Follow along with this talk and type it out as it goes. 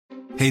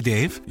Hey,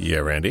 Dave. Yeah,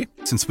 Randy?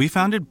 Since we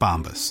founded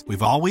Bombas,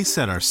 we've always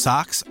said our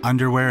socks,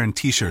 underwear, and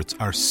T-shirts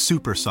are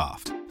super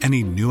soft.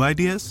 Any new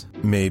ideas?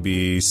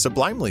 Maybe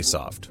sublimely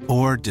soft.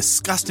 Or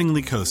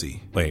disgustingly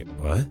cozy. Wait,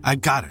 what? I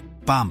got it.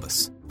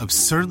 Bombas.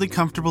 Absurdly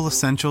comfortable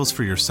essentials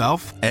for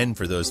yourself And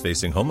for those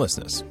facing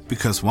homelessness.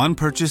 because one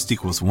purchased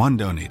equals one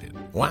donated.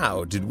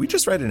 Wow, did we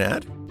just write an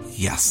ad?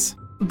 Yes.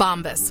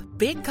 Bombas.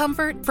 Big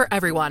comfort for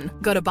everyone.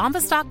 Go to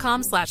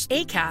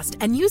bombas.com/ACAST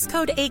and use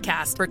code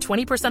ACAST for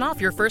 20%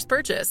 off your first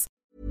purchase.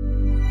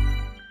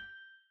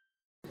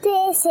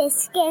 This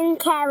is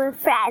Skincare with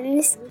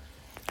Friends.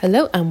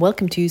 Hello and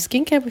welcome to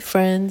Skincare with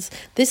Friends.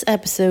 This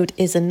episode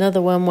is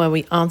another one where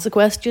we answer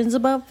questions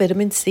about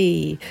vitamin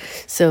C.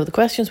 So the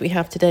questions we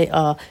have today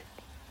are: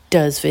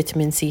 does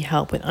vitamin C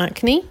help with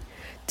acne?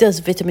 Does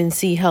vitamin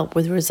C help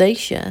with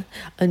rosacea?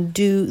 And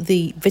do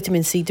the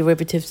vitamin C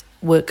derivatives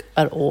work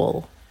at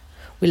all?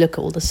 We look at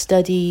all the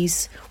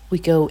studies, we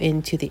go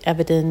into the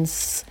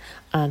evidence,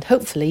 and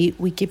hopefully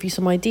we give you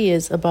some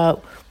ideas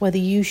about whether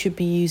you should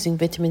be using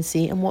vitamin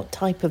C and what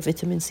type of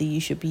vitamin C you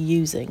should be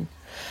using.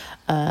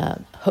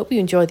 Hope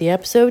you enjoyed the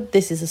episode.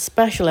 This is a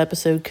special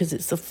episode because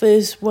it's the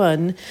first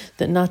one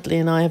that Natalie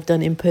and I have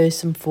done in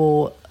person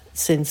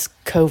since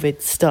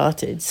COVID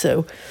started.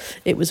 So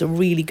it was a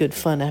really good,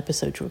 fun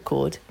episode to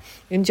record.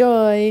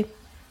 Enjoy!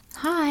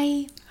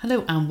 Hi.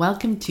 Hello and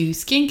welcome to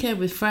Skincare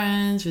with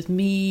Friends with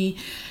me,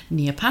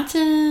 Nia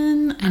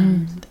Patton,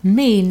 and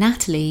me,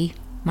 Natalie.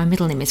 My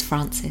middle name is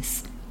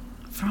Frances.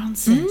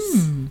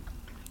 Frances.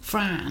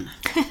 Fran.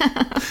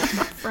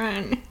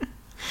 Fran.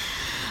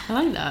 I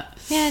like that.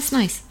 Yeah, it's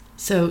nice.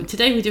 So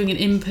today we're doing an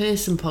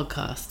in-person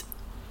podcast.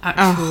 I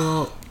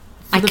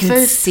the can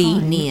first see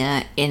time.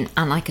 Nia and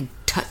I could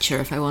touch her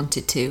if I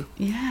wanted to.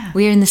 Yeah.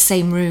 We're in the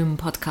same room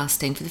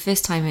podcasting for the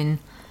first time in,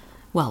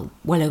 well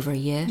over a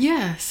year.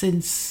 Yeah,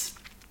 since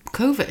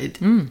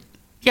COVID.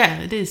 Yeah,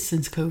 it is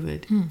since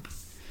COVID.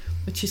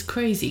 Which is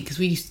crazy because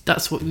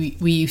that's what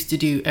we used to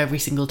do every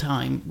single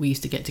time. We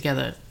used to get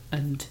together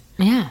and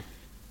Yeah.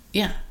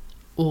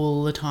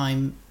 all the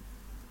time.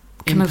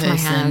 Come in over my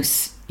person.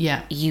 house.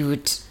 Yeah. You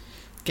would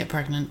Get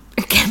pregnant.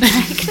 get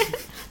pregnant.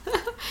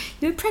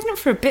 You were pregnant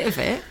for a bit of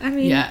it. I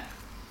mean... Yeah,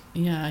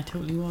 I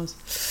totally was.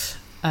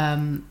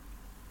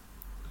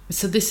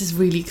 So this is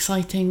really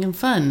exciting and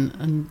fun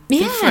and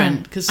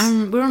different. Cause,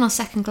 we're on our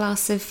second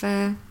glass of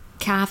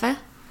cava.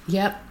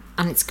 Yep.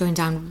 And it's going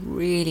down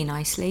really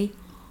nicely.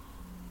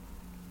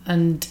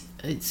 And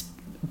it's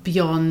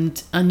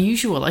beyond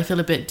unusual. I feel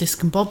a bit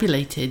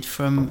discombobulated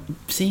from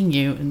seeing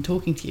you and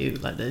talking to you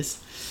like this.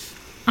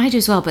 I do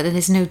as well, but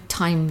there's no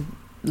time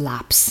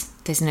lapse.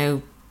 There's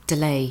no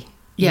delay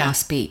in our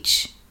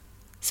speech.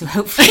 So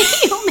hopefully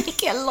you'll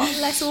make it a lot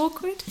less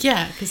awkward.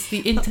 Yeah, because the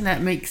internet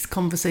makes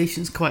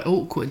conversations quite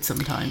awkward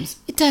sometimes.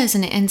 It does,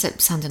 and it ends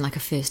up sounding like a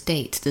first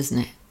date, doesn't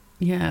it?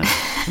 Yeah.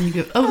 And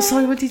you go, oh,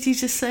 sorry, what did you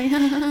just say?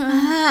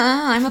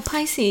 I'm a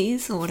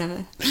Pisces, or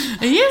whatever.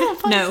 Are you a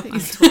Pisces? No, I'm a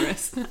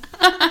Taurus.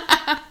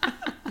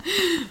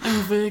 I'm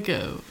a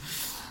Virgo.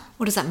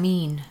 What does that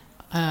mean?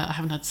 I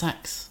haven't had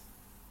sex.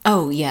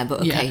 Oh, yeah,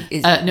 but okay.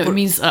 Yeah. It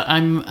means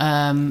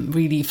I'm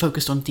really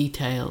focused on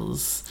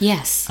details.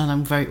 Yes. And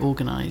I'm very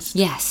organised.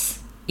 Yes.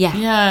 Yeah.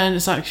 Yeah,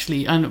 and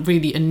I'm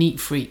really a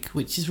neat freak,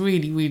 which is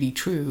really, really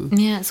true.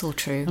 Yeah, it's all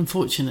true.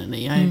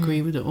 Unfortunately, I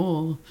agree with it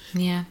all.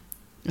 Yeah.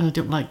 I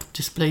don't like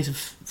displays of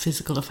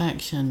physical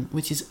affection,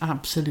 which is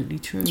absolutely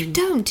true. You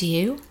don't, do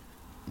you?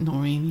 Not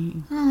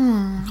really.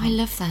 I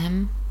love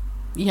them.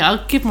 Yeah,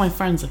 I'll give my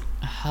friends a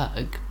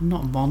hug. I'm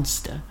not a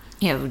monster.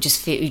 Yeah, you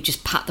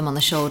just pat them on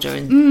the shoulder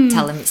and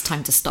tell them it's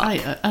time to stop.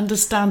 I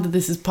understand that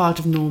this is part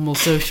of normal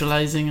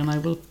socialising, and I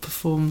will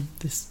perform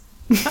this.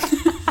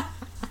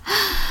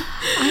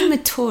 I'm a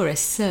Taurus,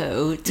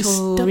 so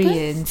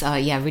Taurians are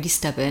really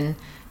stubborn,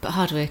 but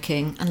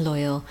hardworking and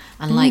loyal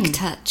and like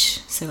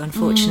touch. So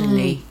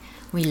unfortunately,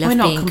 we love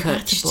being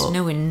touched.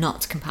 No, we're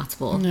not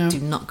compatible. No. Do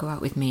not go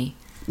out with me.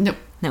 Nope.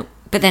 No.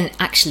 But then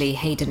actually,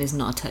 Hayden is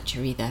not a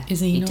toucher either. Is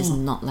he not? He does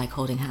not like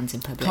holding hands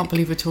in public. Can't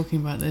believe we're talking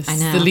about this. I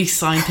know. It's the least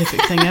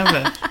scientific thing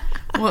ever.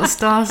 What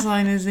star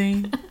sign is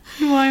he?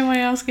 Why am I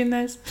asking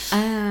this?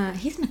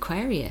 He's an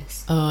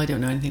Aquarius. Oh, I don't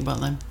know anything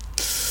about them.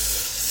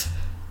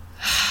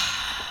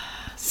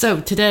 So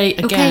today,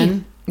 again...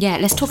 Okay. Yeah,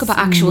 let's talk about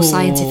actual more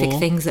scientific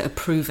things that are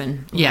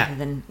proven Yeah. rather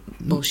than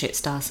bullshit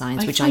star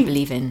signs, I which I think-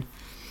 believe in.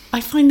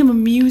 I find them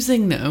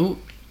amusing, though.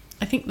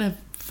 I think they're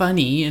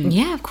funny and...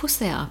 Yeah, of course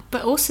they are.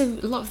 But also,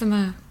 a lot of them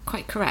are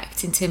quite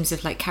correct in terms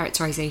of, like,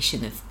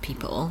 characterisation of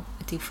people.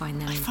 I do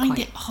find them I find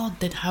quite... it odd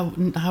that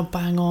how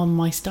bang on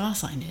my star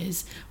sign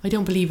is. I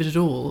don't believe it at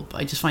all, but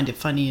I just find it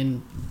funny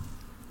and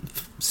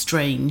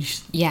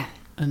strange. Yeah.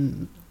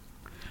 And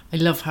I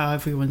love how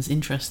everyone's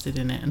interested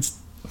in it and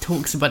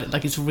talks about it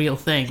like it's a real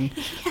thing.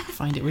 I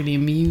find it really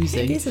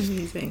amusing. It is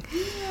amusing.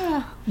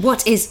 Yeah.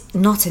 What is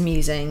not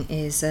amusing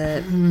is...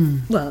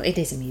 Well, it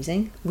is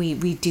amusing.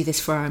 We do this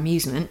for our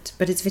amusement,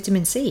 but it's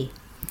vitamin C.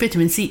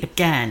 Vitamin C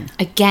again.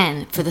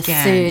 Again, for the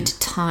third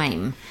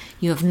time,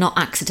 you have not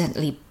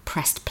accidentally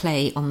pressed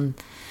play on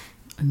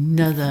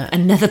Another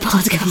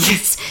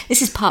podcast.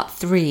 This is part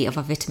 3 of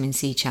our vitamin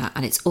C chat,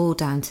 and it's all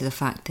down to the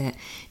fact that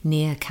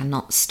Nia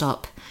cannot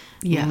stop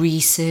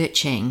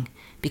researching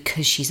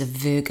because she's a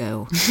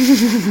Virgo.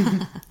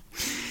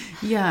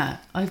 Yeah,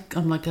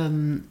 I'm like,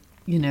 I'm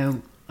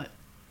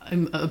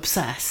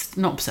obsessed.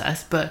 Not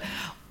obsessed, but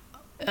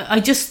I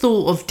just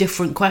thought of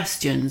different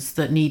questions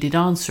that needed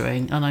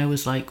answering, and I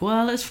was like,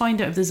 well, let's find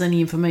out if there's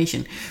any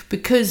information.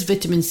 Because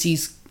vitamin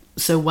C's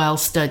so well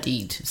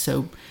studied,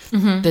 so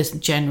there's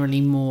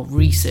generally more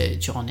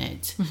research on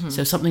it.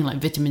 So something like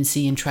vitamin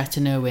C and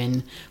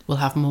tretinoin will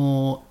have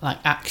more like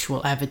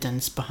actual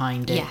evidence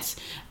behind it.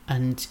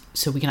 And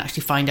so we can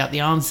actually find out the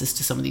answers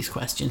to some of these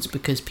questions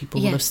because people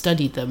will have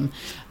studied them.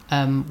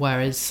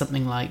 Whereas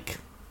something like,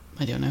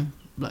 I don't know,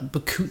 like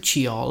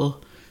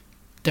bakuchiol,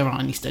 there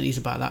aren't any studies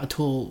about that at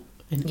all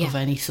of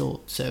any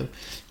sort. So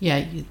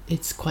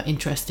it's quite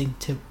interesting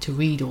to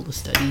read all the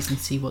studies and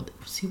see what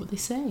they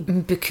say.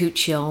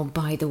 Bakuchiol,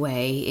 by the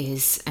way,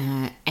 is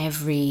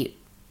every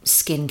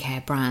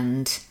skincare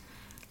brand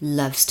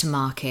loves to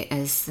market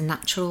as the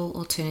natural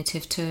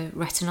alternative to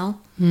retinol,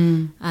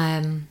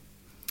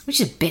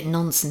 which is a bit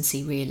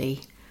nonsensy,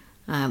 really,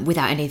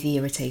 without any of the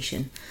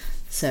irritation.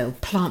 So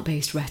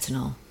plant-based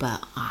retinol,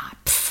 but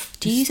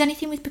do you use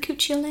anything with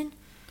bakuchiol in?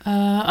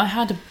 I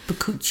had a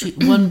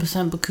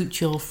 1%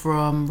 bakuchiol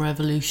from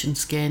Revolution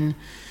Skin,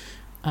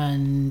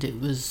 and it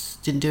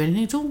didn't do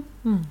anything at all,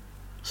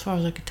 as far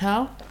as I could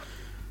tell.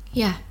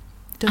 Yeah,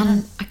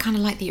 I kind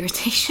of like the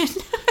irritation.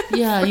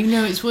 Yeah,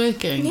 it's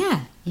working.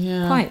 Yeah,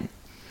 quite.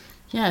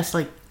 Yeah, it's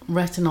like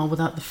retinol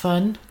without the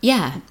fun.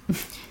 Yeah.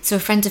 So a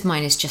friend of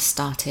mine has just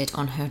started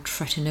on her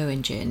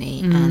tretinoin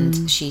journey,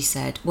 and she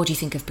said, "What do you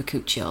think of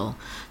bakuchiol?"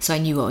 So I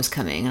knew what was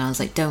coming, and I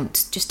was like,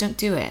 just don't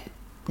do it,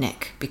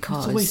 Nick,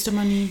 because it's a waste of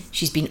money.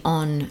 She's been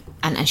on,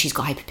 and she's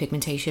got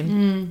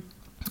hyperpigmentation.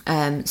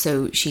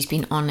 So she's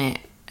been on it,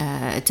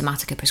 a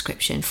Dermatica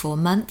prescription for a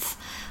month.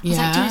 I was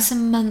like, it's a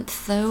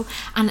month though.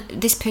 And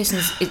this person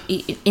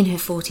in her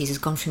 40s has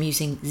gone from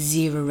using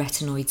 0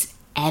 retinoids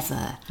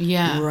ever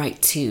right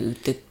to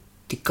the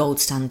gold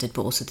standard,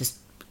 but also the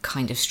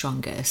kind of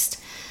strongest.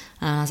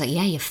 And I was like,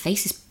 your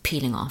face is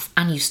peeling off,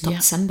 and you stopped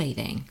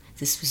sunbathing.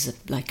 This was a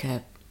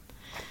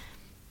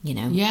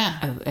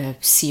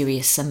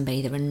serious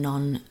sunbather, a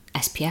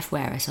non-SPF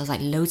wearer. So I was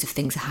like, loads of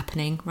things are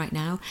happening right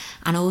now.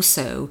 And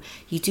also,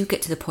 you do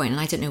get to the point, and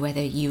I don't know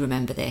whether you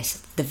remember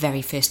this, the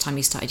very first time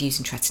you started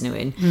using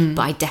tretinoin,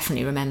 but I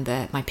definitely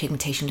remember my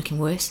pigmentation looking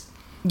worse.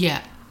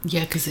 Yeah,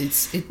 because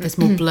there's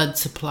more blood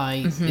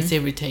supply, it's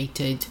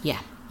irritated.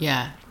 Yeah.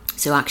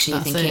 So actually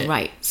thinking,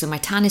 right, so my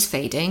tan is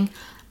fading,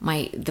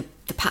 the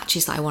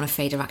patches that I want to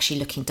fade are actually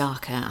looking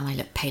darker, and I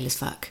look pale as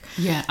fuck.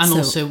 Yeah, and so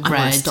also red. I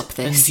want to stop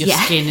this. And your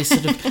skin is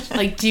sort of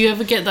like, do you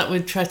ever get that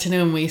with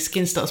tretinoin where your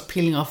skin starts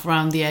peeling off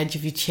around the edge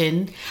of your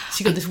chin? So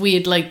you got this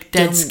weird like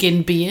dead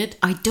skin beard.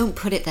 I don't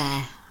put it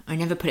there. I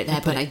never put it there,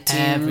 but I do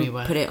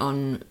everywhere. Put it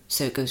on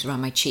so it goes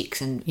around my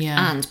cheeks, and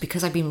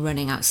because I've been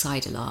running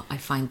outside a lot, I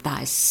find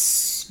that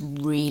is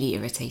really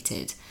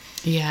irritated.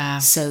 Yeah.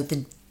 So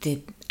the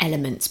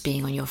elements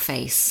being on your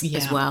face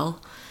as well.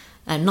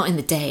 Not in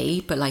the day,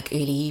 but like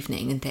early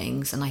evening and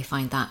things, and I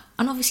find that,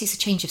 and obviously it's a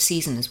change of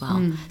season as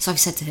well. So I've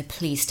said to her,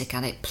 please stick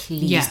at it,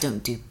 please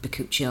don't do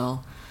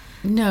bakuchiol.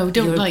 No,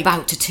 don't. You're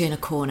about to turn a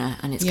corner,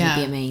 and it's going to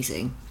be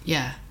amazing.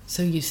 Yeah.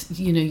 So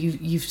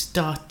you've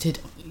started,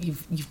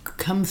 you've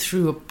come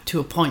through to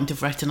a point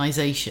of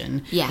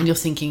retinization, and you're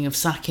thinking of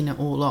sacking it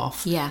all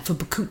off. For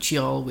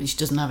bakuchiol, which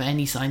doesn't have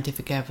any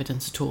scientific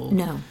evidence at all.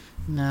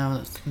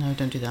 No,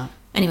 don't do that.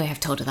 Anyway, I've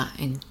told her that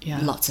in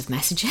lots of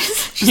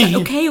messages. She's like,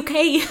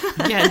 okay.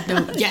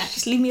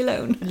 Just leave me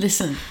alone.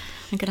 Listen.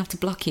 I'm going to have to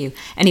block you.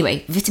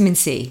 Anyway, vitamin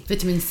C.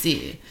 Vitamin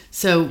C.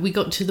 So we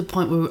got to the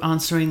point where we're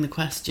answering the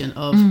question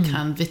of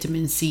can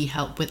vitamin C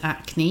help with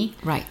acne?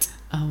 Right.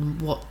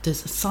 What does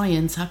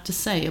science have to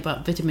say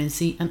about vitamin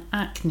C and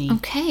acne?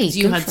 Okay, because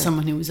you had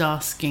someone who was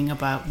asking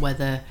about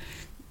whether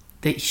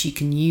that she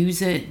can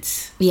use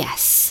it.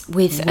 Yes,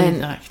 with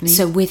acne.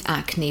 So with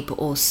acne, but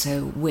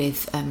also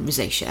with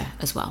rosacea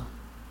as well.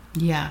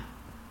 Yeah.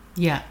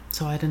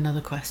 So I had another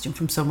question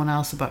from someone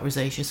else about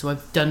rosacea. So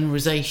I've done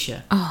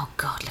rosacea. Oh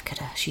God, look at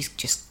her. She's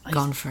just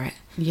gone for it.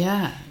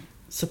 Yeah,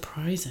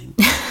 surprising.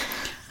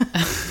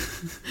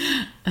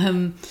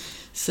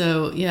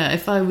 So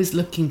if I was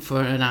looking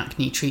for an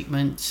acne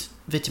treatment,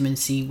 vitamin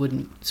C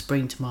wouldn't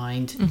spring to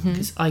mind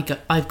because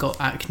I've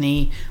got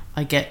acne.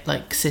 I get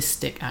like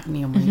cystic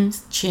acne on my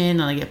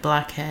chin, and I get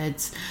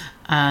blackheads,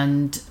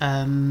 and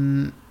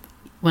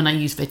when I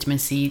use vitamin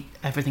C,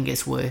 everything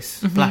gets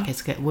worse.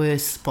 Blackheads get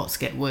worse, spots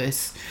get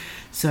worse.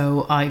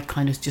 So I've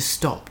kind of just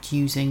stopped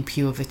using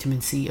pure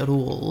vitamin C at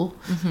all.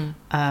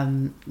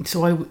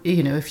 So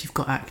if you've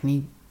got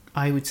acne,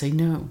 I would say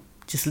no.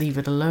 Just leave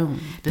it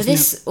alone.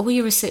 All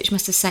your research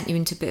must have sent you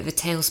into a bit of a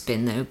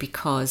tailspin, though,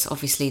 because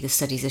obviously the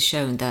studies have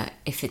shown that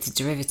if it's a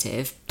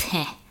derivative,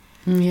 it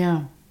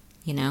ain't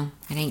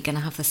going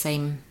to have the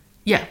same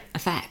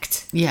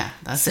effect. Yeah,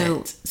 that's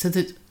it. So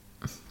that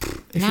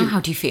how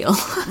do you feel?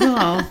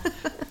 Well,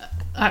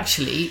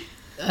 actually,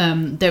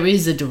 there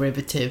is a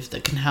derivative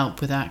that can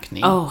help with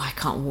acne. Oh, I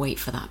can't wait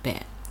for that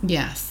bit.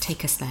 Yes.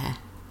 Take us there.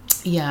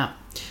 Yeah.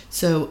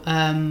 So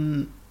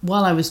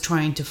while I was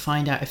trying to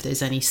find out if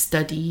there's any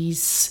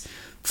studies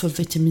for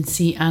vitamin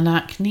C and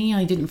acne,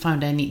 I didn't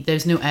find any.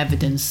 There's no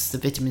evidence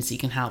that vitamin C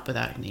can help with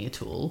acne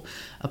at all,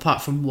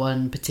 apart from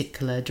one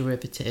particular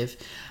derivative.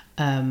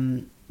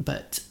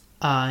 But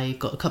I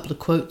got a couple of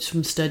quotes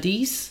from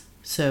studies.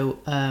 So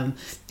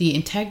the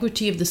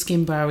integrity of the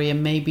skin barrier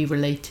may be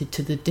related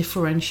to the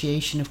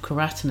differentiation of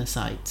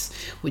keratinocytes,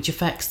 which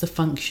affects the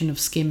function of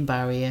skin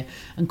barrier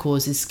and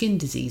causes skin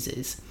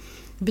diseases.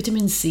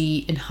 Vitamin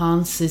C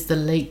enhances the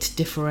late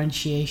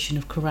differentiation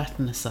of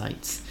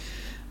keratinocytes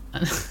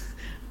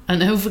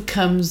and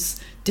overcomes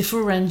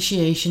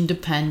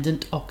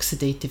differentiation-dependent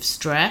oxidative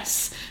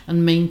stress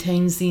and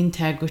maintains the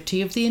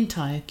integrity of the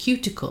entire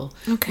cuticle,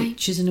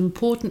 which is an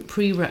important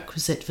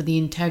prerequisite for the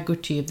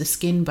integrity of the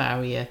skin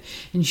barrier,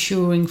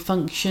 ensuring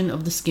function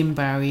of the skin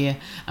barrier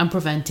and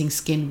preventing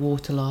skin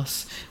water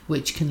loss,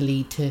 which can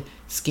lead to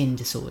skin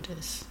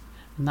disorders.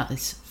 And that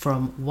is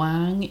from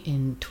Wang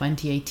in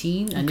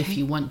 2018. And if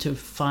you want to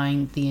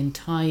find the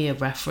entire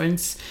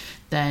reference,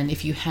 then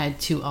if you head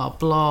to our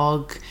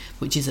blog,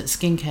 which is at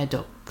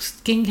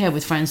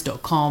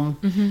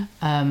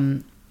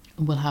skincarewithfriends.com,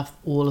 we'll have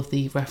all of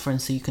the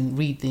reference, so you can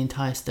read the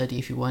entire study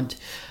if you want.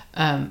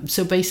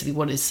 So basically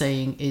what it's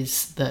saying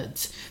is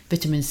that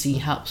vitamin C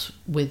helps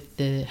with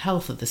the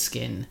health of the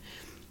skin.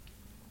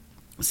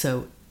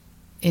 So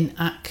in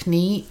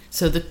acne,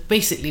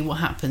 basically what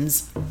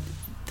happens,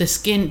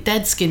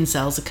 dead skin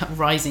cells are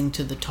rising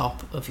to the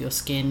top of your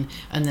skin,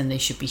 and then they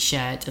should be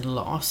shed and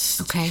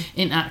lost.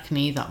 In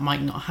acne, that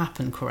might not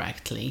happen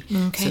correctly.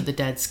 So the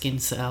dead skin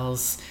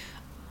cells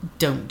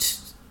don't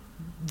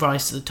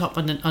rise to the top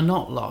and are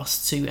not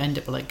lost. So you end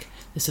up like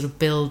the sort of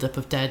build-up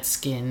of dead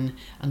skin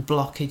and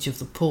blockage of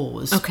the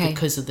pores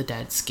because of the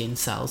dead skin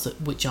cells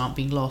which aren't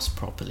being lost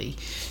properly.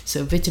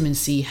 So vitamin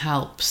C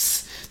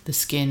helps the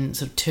skin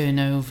sort of turn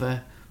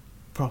over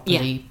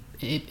properly.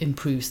 It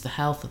improves the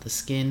health of the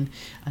skin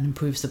and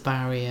improves the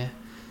barrier,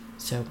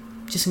 so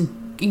just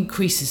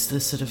increases the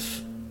sort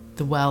of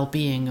the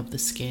well-being of the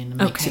skin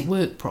and makes it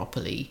work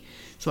properly.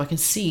 So I can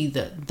see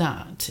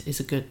that is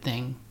a good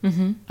thing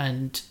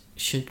and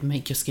should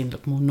make your skin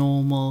look more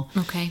normal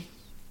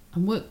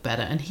and work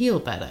better and heal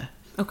better.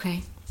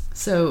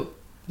 So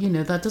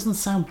that doesn't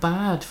sound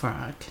bad for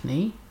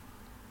acne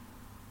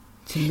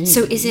to me.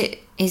 So is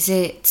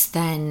it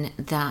then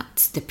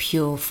that the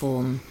pure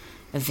form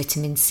of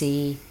vitamin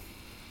C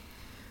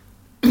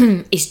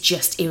is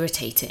just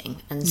irritating,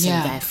 and so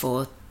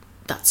therefore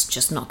that's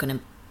just not going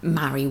to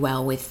marry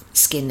well with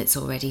skin that's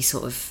already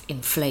sort of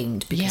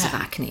inflamed because of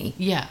acne?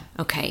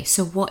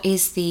 So what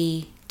is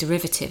the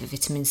derivative of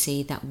vitamin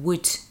C that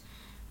would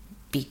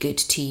be good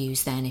to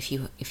use then if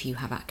you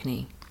have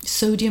acne?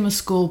 Sodium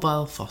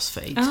ascorbyl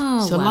phosphate.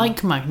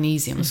 Like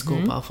magnesium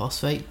ascorbyl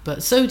phosphate,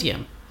 but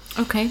sodium.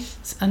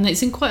 And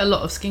it's in quite a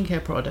lot of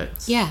skincare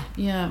products.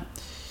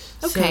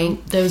 So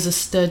there was a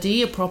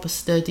proper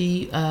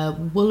study.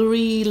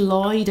 Woolery,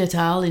 Lloyd et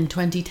al. In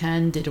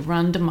 2010 did a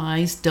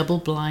randomized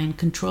double-blind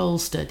control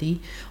study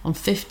on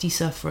 50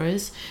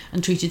 sufferers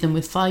and treated them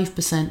with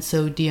 5%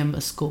 sodium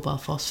ascorbyl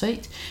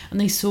phosphate, and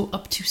they saw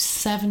up to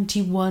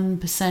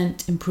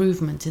 71%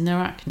 improvement in their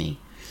acne.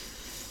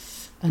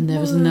 And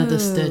there was another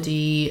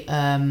study,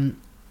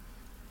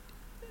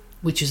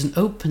 which is an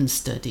open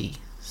study.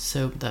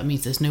 So that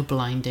means there's no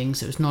blinding,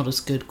 so it's not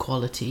as good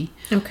quality.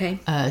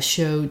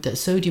 Showed that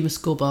sodium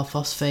ascorbyl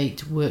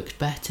phosphate worked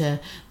better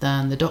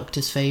than the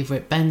doctor's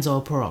favourite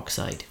benzoyl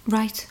peroxide.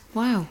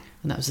 Wow.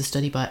 And that was a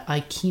study by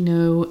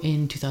Aikino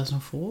in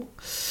 2004.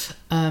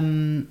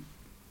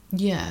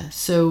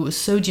 So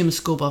sodium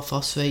ascorbyl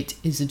phosphate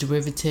is a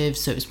derivative,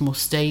 so it's more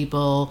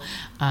stable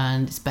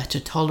and it's better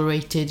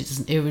tolerated. It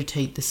doesn't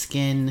irritate the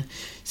skin.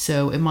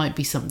 So it might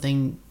be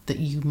something that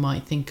you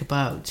might think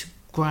about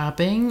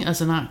grabbing as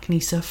an acne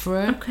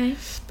sufferer,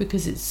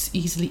 because it's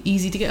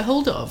easy to get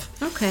hold of,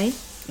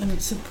 and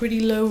it's a pretty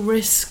low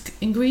risk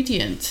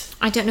ingredient.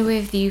 I don't know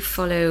if you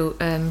follow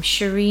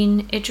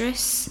Shireen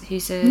Idris,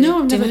 who's a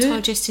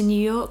dermatologist in New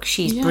York.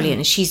 She's brilliant,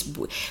 and she's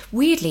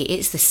weirdly,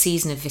 it's the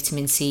season of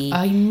vitamin C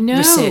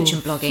research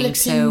and blogging.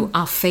 So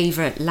our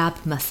favourite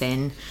lab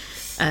muffin,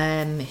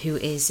 who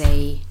is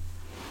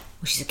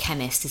she's a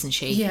chemist, isn't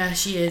she? Yeah,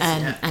 she is.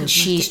 And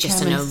she's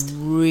just done a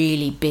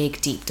really big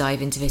deep dive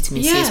into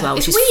vitamin C as well,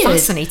 which is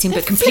fascinating,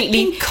 but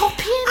completely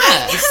copying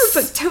us. I know,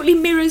 but totally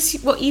mirrors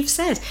what you've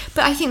said.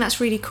 But I think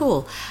that's really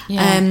cool.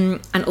 And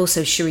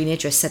also Shireen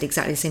Idris said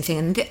exactly the same thing,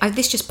 and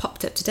this just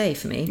popped up today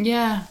for me.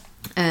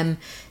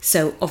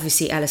 So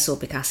obviously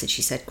L-ascorbic acid,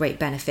 she said, great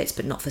benefits,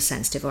 but not for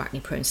sensitive or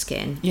acne-prone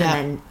skin. And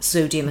then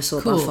sodium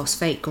ascorbyl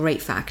phosphate,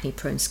 great for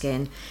acne-prone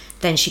skin.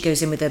 Then she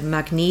goes in with a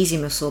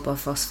magnesium ascorbyl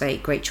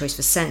phosphate, great choice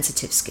for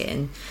sensitive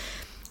skin.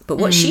 But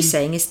what she's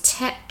saying is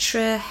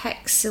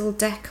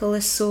tetrahexyldecyl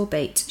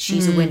ascorbate.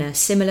 She's a winner,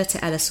 similar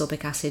to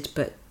L-ascorbic acid,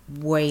 but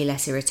way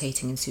less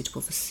irritating and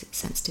suitable for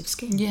sensitive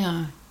skin.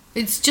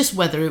 It's just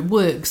whether it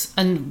works,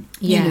 and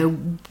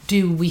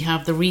do we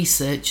have the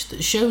research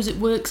that shows it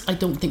works? I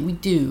don't think we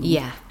do.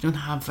 Yeah, we don't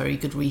have very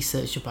good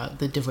research about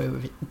the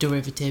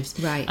derivatives,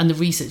 right? And the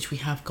research we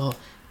have got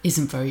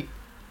isn't very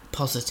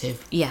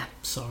positive. Yeah,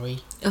 sorry.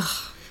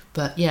 Ugh.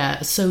 But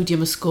yeah,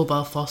 sodium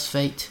ascorbyl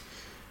phosphate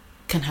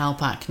can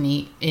help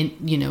acne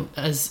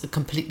as a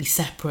completely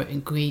separate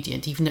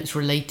ingredient, even though it's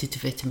related to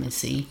vitamin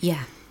C.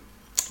 Yeah.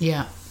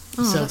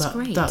 Oh, so that's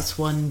great. That's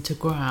one to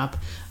grab.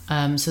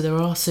 So there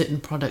are certain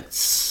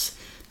products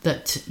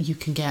that you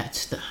can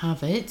get that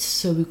have it.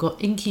 So we've got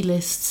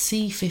Inkey-List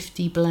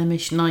C50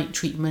 Blemish Night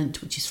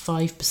Treatment, which is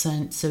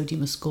 5%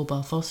 sodium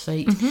ascorbyl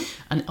phosphate,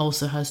 and it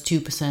also has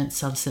 2%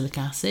 salicylic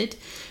acid,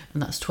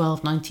 and that's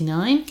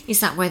 $12.99. Is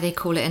that why they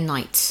call it a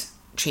night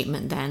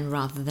treatment then,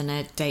 rather than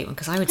a day one?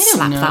 Because I would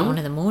slap that one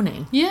in the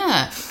morning.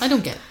 Yeah, I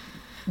don't get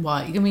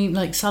why. I mean,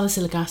 like,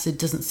 salicylic acid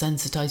doesn't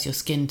sensitize your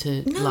skin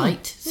to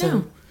light,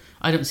 so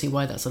I don't see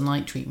why that's a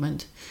night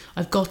treatment.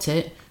 I've got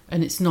it,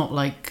 and it's not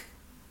like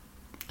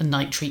a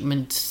night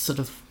treatment sort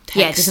of texture.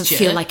 Yeah, it doesn't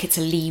feel like it's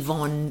a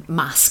leave-on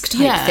mask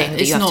type thing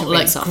that you have to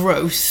rinse off. It's not like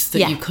gross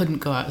that you couldn't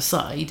go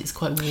outside. It's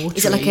quite watery.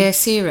 Is it like a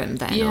serum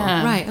then?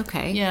 Yeah. Or? Right,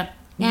 okay. Yeah.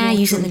 Yeah, I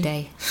use it in the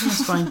day.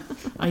 That's fine.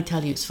 I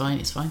tell you, it's fine.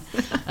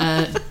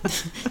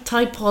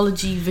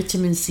 Typology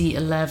Vitamin C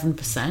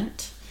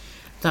 11%.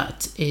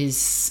 That is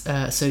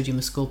sodium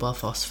ascorbyl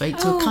phosphate.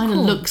 So it kind of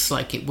looks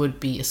like it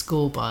would be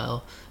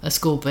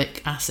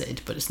ascorbic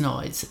acid, but it's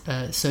not. It's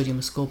sodium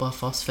ascorbyl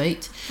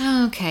phosphate.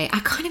 Okay.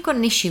 I kind of got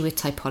an issue with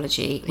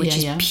Typology, which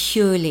is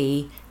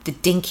purely the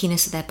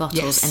dinkiness of their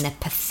bottles and their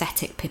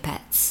pathetic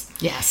pipettes.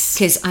 Yes.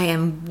 Because I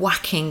am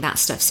whacking that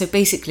stuff. So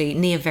basically,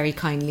 Nia very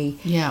kindly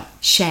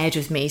shared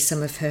with me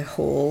some of her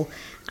haul,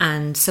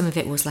 and some of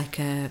it was like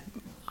a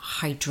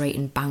hydrate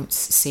and bounce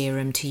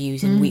serum to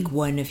use in week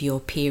 1 of your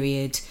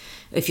period,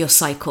 of your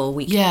cycle,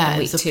 week 2.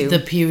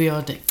 The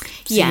periodic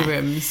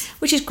serums.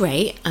 Which is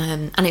great.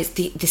 And it's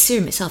the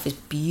serum itself is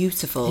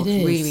beautiful. It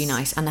is. Really, really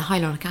nice. And the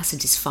hyaluronic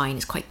acid is fine.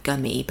 It's quite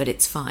gummy, but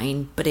it's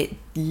fine. But it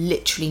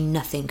literally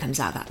nothing comes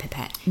out of that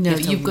pipette. No,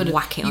 you've got to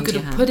whack it onto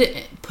your hand.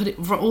 Put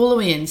it all the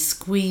way in,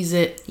 squeeze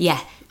it.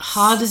 Yeah.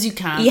 Hard as you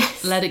can,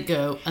 let it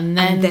go, and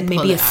then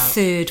maybe a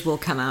third will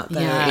come out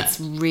though. It's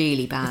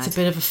really bad. It's a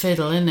bit of a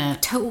fiddle, isn't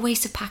it? Total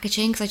waste of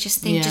packaging, because I just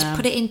think just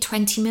put it in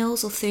 20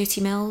 mils or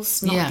 30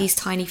 mils, not these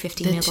tiny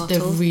 15 mil bottles. They're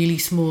really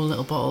small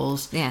little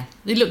bottles. Yeah.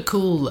 They look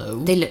cool though.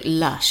 They look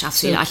lush,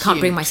 absolutely. I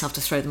can't bring myself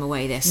to throw them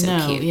away, they're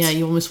so cute. Yeah,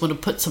 you almost want to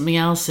put something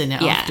else in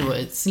it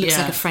afterwards. Looks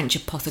like a French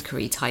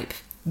apothecary type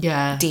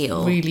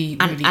deal. Really, really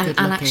good looking.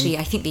 And actually,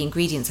 I think the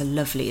ingredients are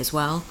lovely as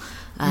well.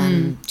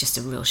 Just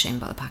a real shame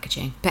about the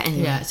packaging. But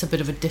anyway. Yeah, it's a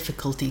bit of a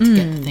difficulty to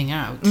get the thing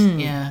out.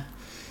 Yeah.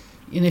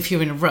 And if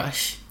you're in a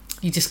rush,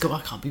 you just go,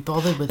 I can't be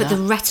bothered with that. But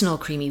the retinol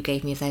cream you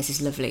gave me of theirs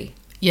is lovely.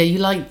 Yeah, you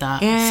like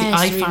that. Yeah, see,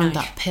 I really found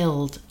nice. that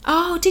pilled.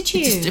 Oh, did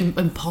you? It's just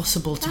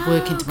impossible to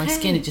work into my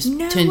skin. It just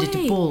turned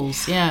into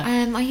balls. Yeah.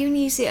 I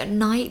only use it at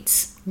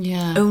night.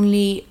 Yeah.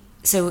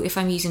 So if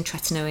I'm using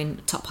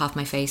tretinoin top half of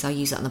my face, I'll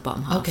use it on the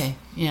bottom half. Okay.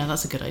 Yeah,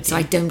 that's a good idea. So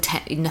I don't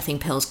nothing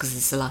pills, because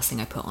it's the last thing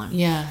I put on.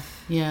 Yeah.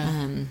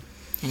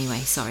 Anyway,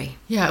 sorry.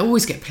 Yeah, I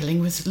always get pilling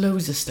with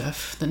loads of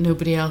stuff that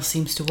nobody else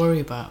seems to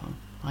worry about.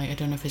 I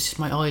don't know if it's just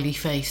my oily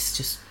face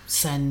just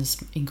sends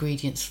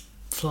ingredients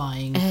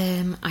flying.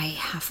 I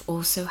have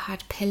also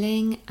had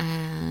pilling,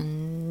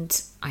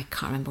 and I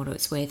can't remember what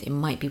it's with. It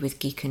might be with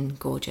Geek and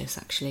Gorgeous,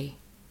 actually.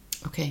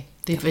 Okay,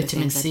 the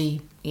vitamin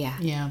C.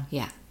 Yeah.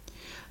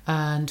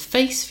 And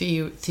Face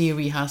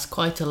Theory has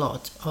quite a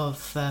lot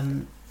of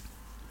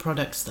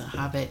products that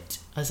have it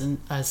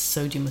as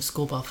sodium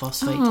ascorbyl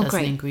phosphate as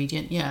an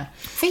ingredient. Yeah.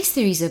 Face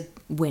Theory's a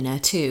winner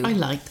too. I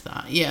like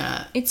that.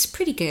 Yeah. It's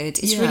pretty good.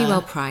 It's really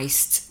well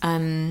priced.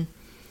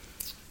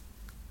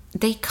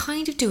 They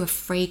kind of do a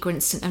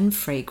fragrance and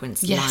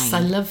unfragrance line. Yes, I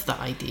love that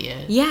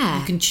idea. Yeah.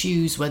 You can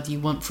choose whether you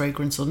want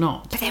fragrance or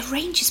not. But their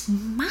range is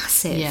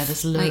massive. Yeah,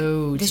 there's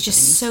loads. There's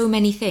just so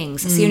many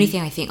things. That's the only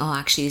thing I think,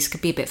 actually, this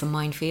could be a bit of a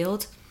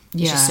minefield.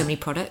 There's just so many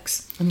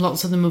products. And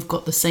lots of them have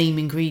got the same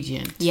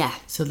ingredient. Yeah.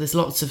 So there's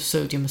lots of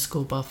sodium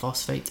ascorbyl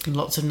phosphate and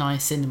lots of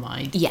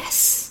niacinamide.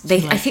 Yes.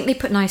 I think they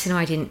put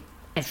niacinamide in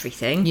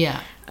everything. Yeah.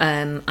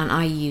 And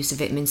I used a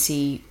vitamin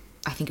C,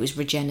 I think it was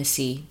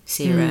Regenecy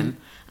serum,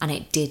 and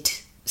it did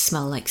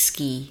smell like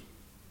ski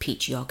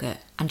peach yogurt.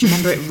 And do you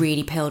remember it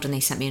really pilled, and they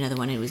sent me another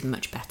one and it was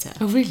much better.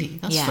 Oh, really?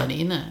 That's funny,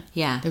 isn't it?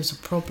 Yeah. There was a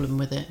problem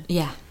with it.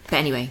 Yeah. But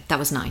anyway, that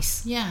was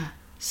nice. Yeah.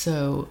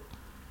 So,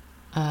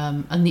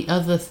 and the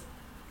other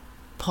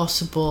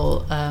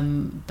possible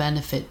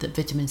benefit that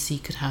vitamin C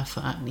could have for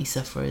acne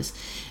sufferers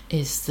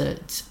is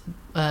that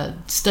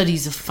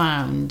studies have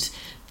found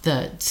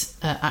that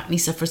acne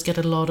sufferers get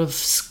a lot of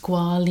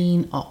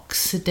squalene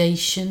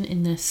oxidation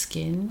in their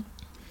skin.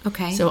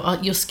 Okay. So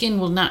your skin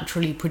will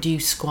naturally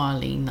produce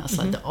squalene. That's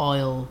like the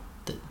oil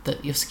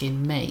that your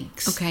skin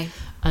makes. Okay.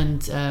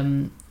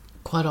 And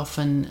quite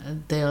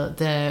often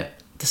the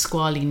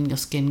squalene in your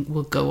skin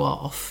will go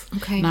off.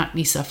 Okay. And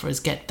acne sufferers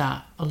get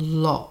that a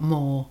lot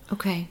more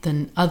Okay.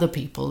 than other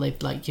people.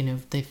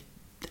 They've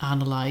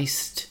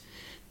analysed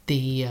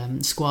the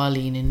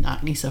squalene in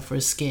acne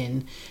sufferers'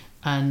 skin,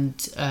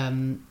 and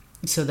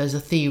so there's a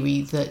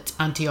theory that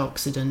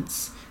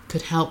antioxidants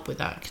could help with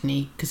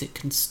acne because it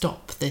can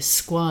stop this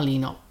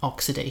squalene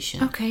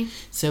oxidation. Okay.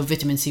 So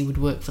vitamin C would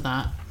work for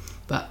that.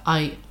 But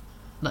I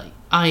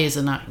as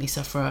an acne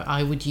sufferer,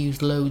 I would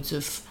use loads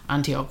of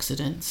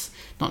antioxidants.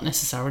 Not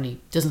necessarily,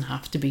 doesn't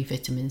have to be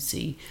vitamin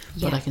C,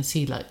 but I can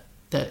see like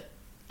that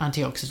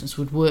antioxidants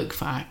would work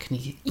for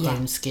acne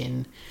prone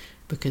skin,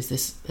 because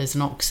there's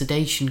an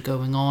oxidation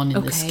going on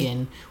in the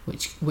skin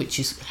which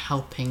is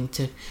helping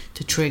to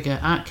trigger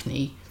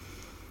acne.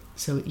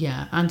 So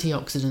yeah,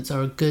 antioxidants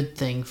are a good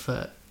thing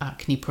for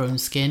acne prone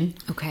skin.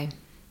 Okay.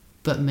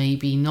 But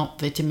maybe not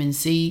vitamin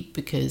C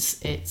because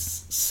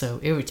it's so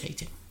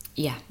irritating.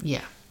 Yeah.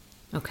 Yeah.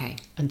 Okay.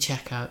 And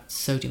check out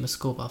sodium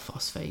ascorbate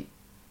phosphate,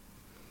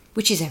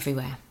 which is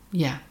everywhere.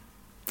 Yeah.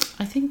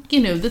 I think,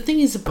 the thing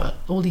is about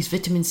all these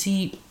vitamin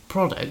C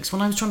products,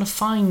 when I was trying to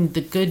find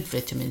the good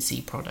vitamin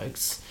C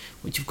products,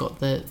 which have got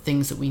the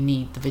things that we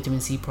need the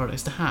vitamin C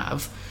products to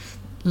have,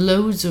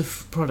 loads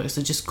of products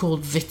are just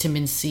called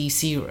vitamin C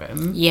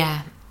serum.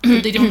 Yeah.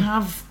 But they don't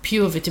have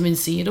pure vitamin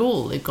C at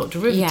all. They've got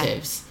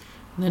derivatives.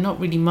 And they're not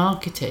really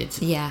marketed.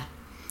 Yeah.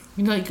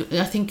 I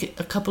think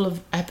a couple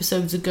of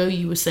episodes ago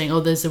you were saying,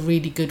 there's a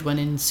really good one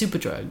in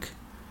Superdrug.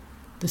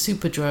 The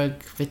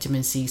Superdrug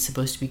vitamin C is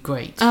supposed to be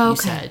great, you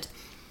said.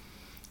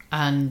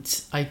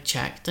 And I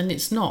checked, and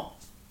it's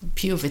not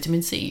pure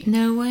vitamin C.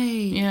 No way.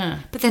 Yeah.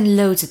 But then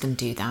loads of them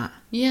do that.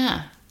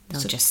 Yeah.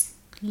 They'll just...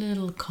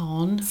 little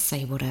con.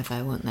 Say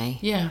whatever, won't they?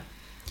 Yeah.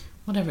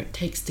 Whatever it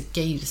takes to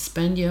get you to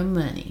spend your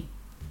money.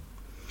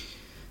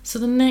 So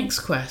the next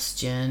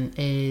question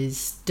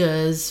is,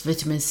 does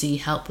vitamin C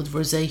help with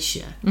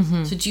rosacea?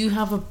 Mm-hmm. So do you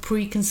have a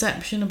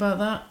preconception about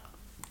that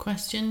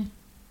question?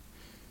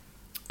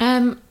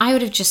 I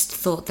would have just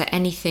thought that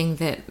anything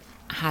that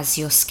has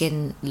your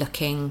skin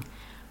looking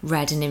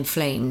red and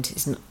inflamed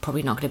is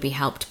probably not going to be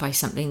helped by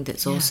something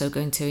that's also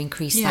going to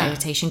increase that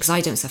irritation, because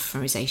I don't suffer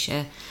from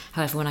rosacea.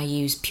 However, when I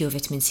use pure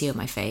vitamin C on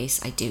my face,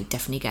 I do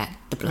definitely get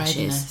the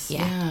blushes.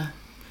 Redness.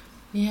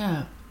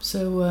 Yeah.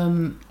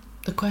 So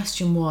the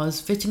question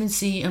was, vitamin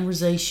C and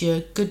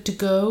rosacea, good to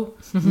go,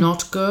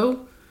 not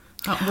go?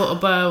 What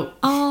about...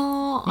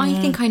 I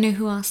think I know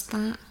who asked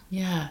that.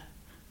 Yeah.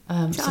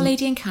 Is that a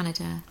lady in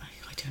Canada?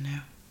 I don't know.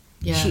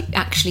 Yeah. She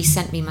actually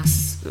sent me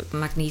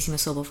magnesium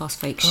ascorbate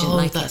phosphate. She didn't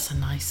like that's a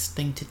nice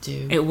thing to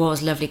do. It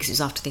was lovely because it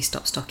was after they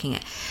stopped stocking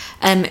it.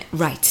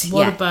 Right.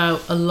 What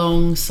about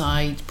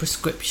alongside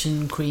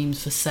prescription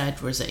creams for said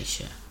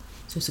rosacea?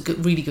 So it's a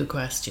really good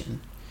question.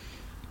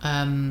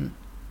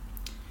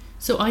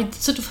 So I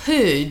sort of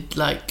heard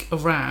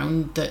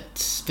around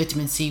that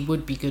vitamin C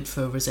would be good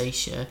for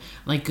rosacea,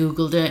 and I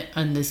googled it,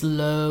 and there's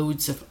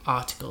loads of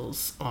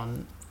articles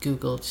on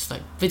Google just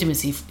like vitamin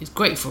C is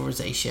great for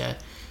rosacea.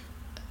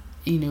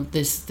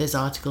 There's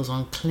articles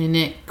on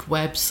clinic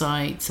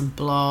websites and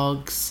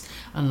blogs,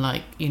 and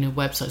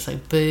websites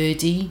like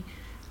Birdie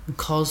and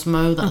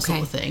Cosmo, that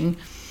sort of thing.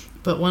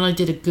 But when I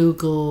did a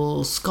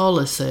Google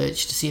Scholar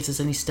search to see if there's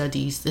any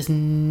studies, there's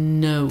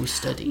no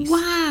studies.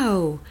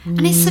 Wow.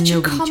 And it's such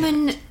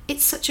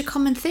a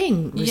common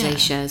thing,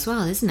 rosacea as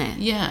well, isn't it?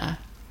 Yeah.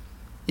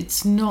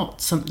 It's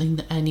not something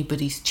that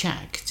anybody's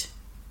checked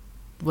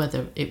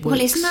whether it works.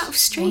 Well, isn't that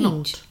strange? Or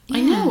not. Yeah.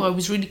 I know. I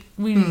was really,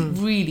 really,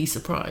 really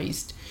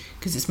surprised,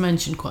 because it's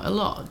mentioned quite a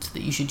lot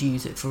that you should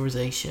use it for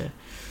rosacea.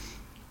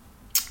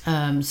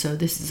 So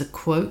this is a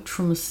quote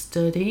from a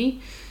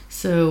study.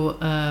 So,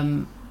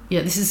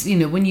 this is,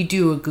 when you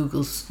do a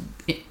Google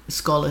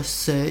Scholar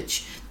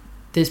search,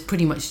 there's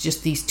pretty much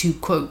just these two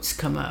quotes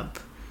come up.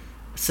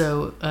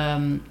 So,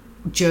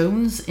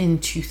 Jones in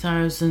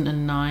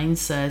 2009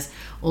 says,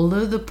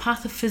 although the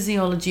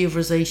pathophysiology of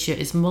rosacea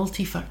is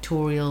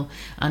multifactorial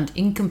and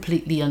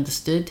incompletely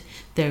understood,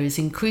 there is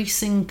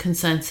increasing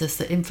consensus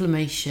that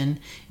inflammation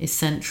is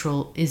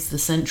the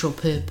central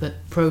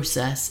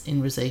process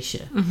in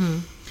rosacea. Mm-hmm.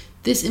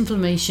 This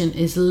inflammation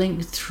is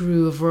linked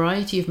through a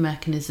variety of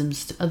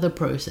mechanisms to other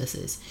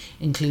processes,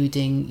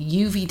 including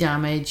UV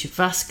damage,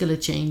 vascular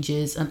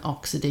changes, and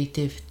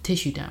oxidative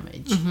tissue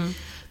damage. Mm-hmm.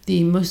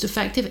 The most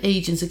effective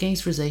agents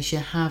against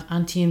rosacea have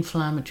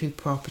anti-inflammatory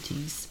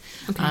properties,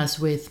 as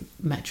with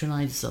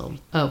metronidazole.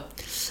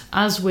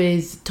 As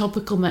with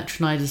topical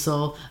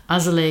metronidazole,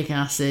 azelaic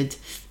acid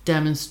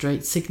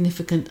demonstrates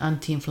significant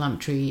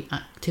anti-inflammatory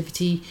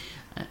activity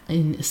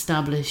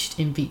established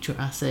in vitro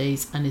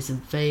assays, and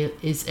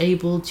is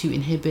able to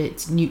inhibit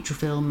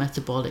neutrophil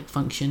metabolic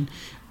function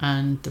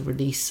and the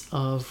release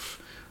of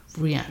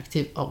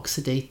reactive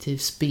oxidative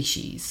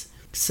species.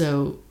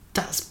 So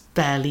that's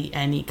barely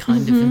any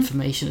kind of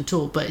information at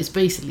all, but it's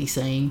basically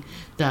saying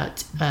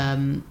that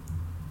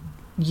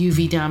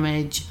UV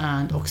damage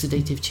and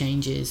oxidative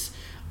changes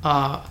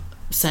are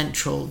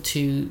central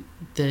to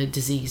the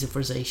disease of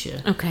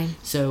rosacea. Okay.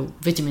 So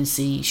vitamin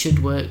C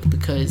should work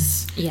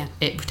because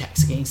it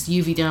protects against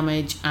UV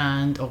damage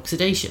and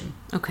oxidation.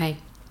 Okay.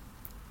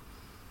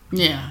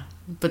 Yeah,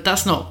 but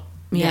that's not.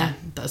 Yeah,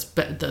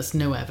 that's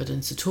no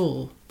evidence at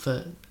all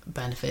for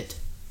benefit.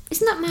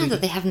 Isn't that mad that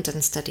they haven't done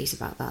studies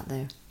about that,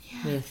 though,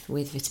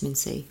 with vitamin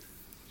C?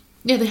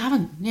 Yeah, they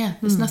haven't. Yeah,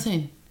 there's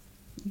nothing.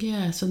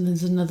 Yeah, so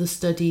there's another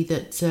study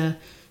that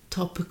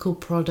topical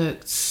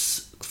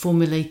products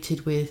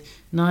formulated with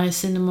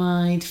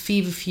niacinamide,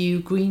 feverfew,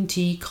 green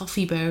tea,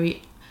 coffee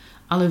berry,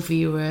 aloe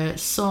vera,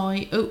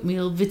 soy,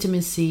 oatmeal,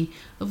 vitamin C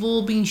have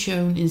all been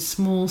shown in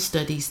small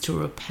studies to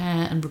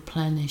repair and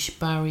replenish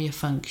barrier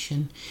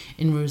function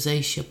in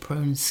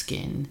rosacea-prone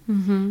skin.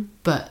 Mm-hmm.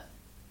 But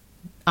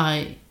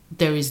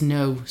there is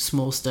no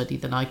small study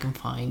that I can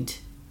find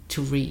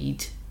to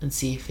read and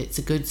see if it's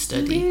a good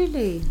study.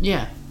 Really?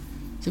 Yeah.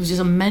 So it was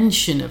just a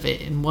mention of it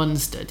in one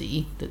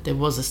study, that there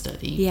was a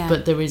study,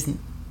 but there isn't.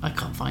 I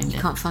can't find it.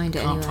 You can't find it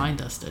anywhere. Can't find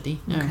that study.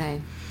 No.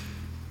 Okay.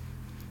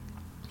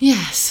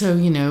 Yeah, so,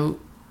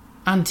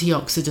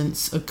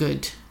 antioxidants are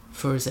good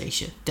for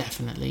rosacea,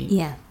 definitely.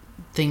 Yeah.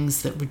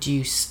 Things that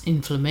reduce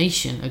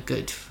inflammation are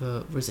good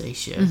for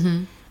rosacea.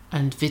 Mm-hmm.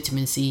 And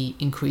vitamin C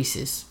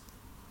increases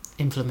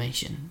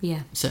inflammation.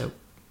 Yeah. So,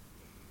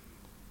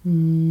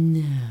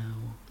 no.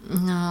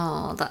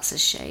 Oh, that's a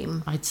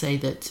shame. I'd say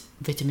that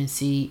vitamin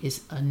C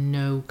is a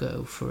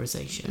no-go for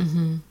rosacea.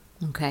 Mm-hmm.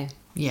 Okay.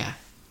 Yeah.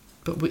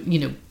 But,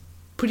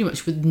 pretty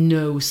much with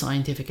no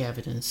scientific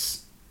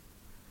evidence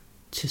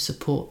to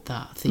support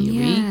that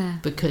theory,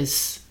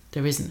 because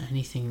there isn't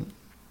anything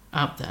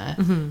out there.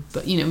 Mm-hmm.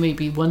 But,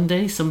 maybe one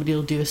day somebody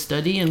will do a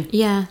study and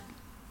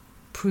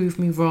prove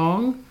me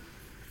wrong.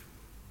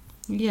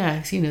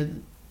 Yeah,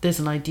 there's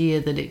an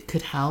idea that it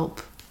could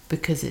help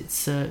because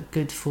it's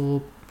good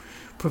for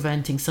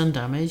preventing sun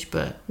damage,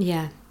 but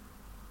no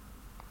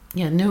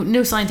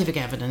scientific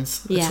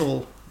evidence at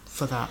all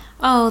for that.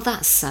 Oh,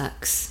 that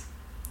sucks.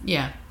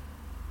 Yeah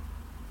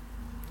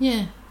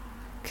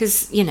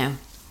because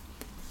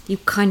you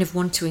kind of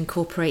want to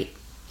incorporate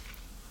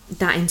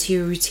that into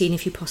your routine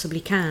if you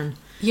possibly can.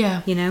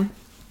 Yeah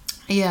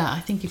Yeah, I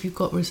think if you've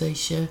got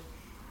rosacea,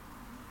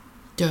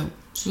 don't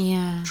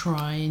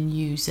try and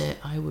use it.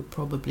 I would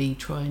probably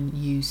try and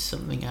use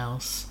something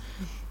else,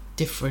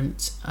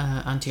 different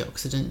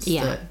antioxidants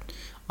that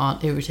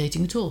aren't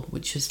irritating at all,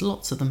 which is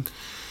lots of them.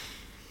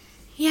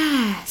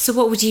 Yeah. So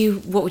what would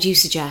you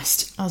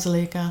suggest?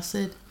 Azelaic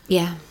acid.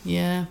 Yeah.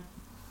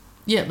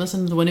 Yeah, that's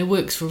another one. It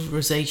works for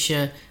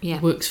rosacea. Yeah.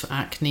 It works for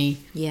acne.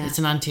 Yeah. It's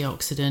an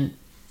antioxidant.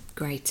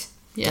 Great.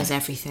 Yeah. Does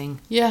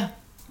everything. Yeah.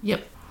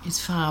 Yep. It's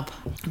fab.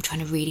 I'm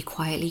trying to really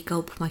quietly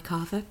gulp my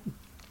kava.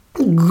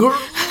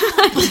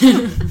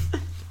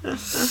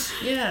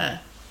 Yeah.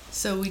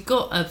 So we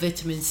got a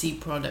vitamin C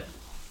product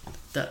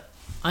that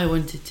I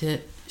wanted to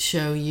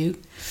show you.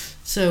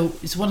 So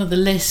it's one of the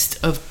list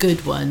of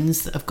good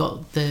ones that have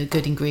got the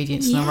good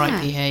ingredients and the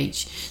right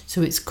pH.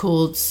 So it's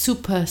called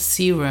Super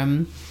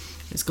Serum.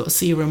 It's got a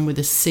serum with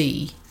a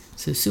C.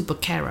 So Super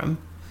Serum.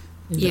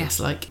 It looks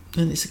like.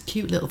 And it's a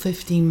cute little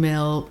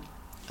 15ml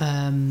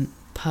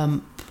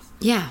pump.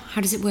 Yeah.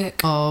 How does it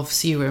work? Of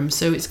serum.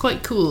 So it's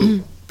quite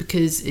cool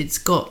because it's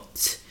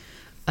got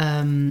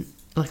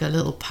like a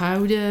little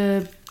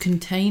powder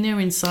container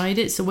inside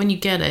it. So when you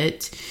get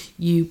it,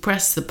 you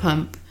press the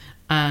pump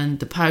and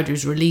the powder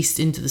is released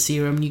into the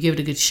serum and you give it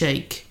a good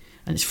shake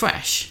and it's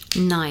fresh.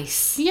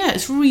 Nice. Yeah,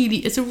 it's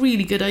a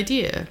really good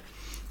idea.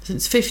 So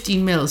it's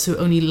 15ml, so it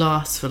only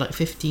lasts for like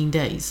 15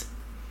 days.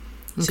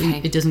 So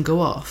it doesn't go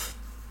off.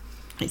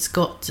 It's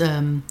got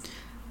 20%,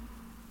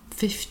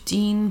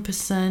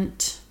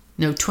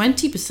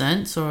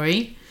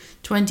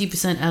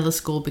 20%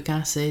 L-ascorbic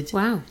acid.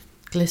 Wow.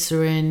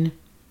 Glycerin,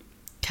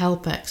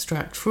 kelp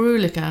extract,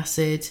 ferulic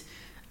acid,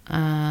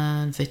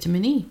 and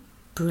vitamin E.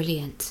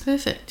 Brilliant.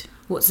 Perfect.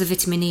 What's the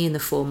vitamin E in the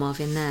form of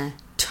in there?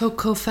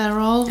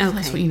 Tocopherol. Okay.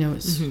 That's what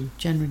it's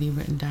generally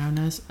written down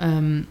as.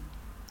 And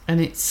I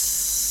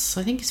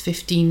think it's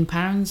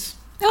 £15.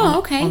 Oh,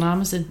 okay. On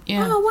Amazon.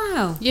 Yeah. Oh,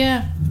 wow.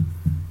 Yeah.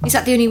 Is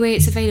that the only way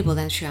it's available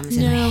then through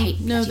Amazon? No, I hate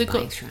they've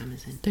buying got through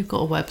Amazon. They've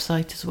got a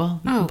website as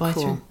well. You can buy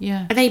cool. through.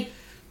 Yeah. Are they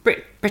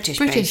British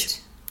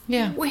based?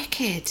 Yeah.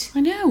 Wicked.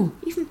 I know.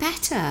 Even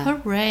better.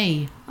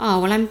 Hooray. Oh,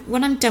 well,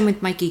 when I'm done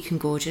with my Geek and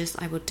Gorgeous,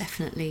 I will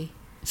definitely...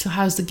 So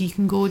how's the Geek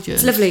and Gorgeous?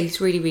 It's lovely. It's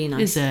really, really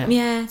nice. Is it?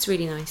 Yeah, it's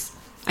really nice.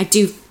 I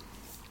do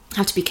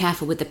have to be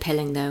careful with the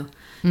pilling, though.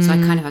 So I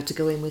kind of have to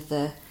go in with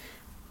the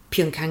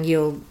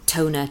Pyongyang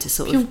toner to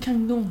sort of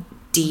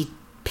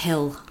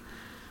de-pill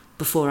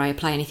before I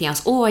apply anything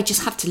else. Or I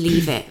just have to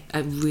leave it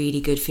a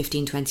really good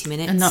 15-20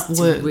 minutes. And that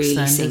to works really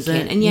then, sink does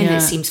in. it? And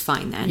it seems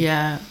fine then.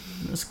 Yeah,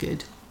 that's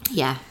good.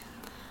 Yeah.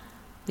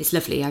 It's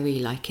lovely. I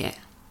really like it.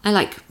 I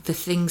like the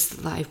things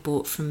that I've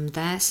bought from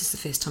there. This is the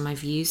first time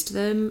I've used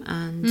them,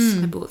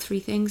 and I bought 3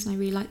 things and I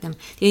really like them.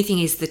 The only thing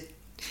is that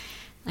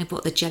I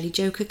bought the Jelly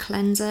Joker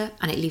cleanser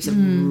and it leaves a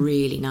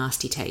really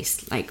nasty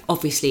taste. Like,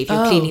 obviously, if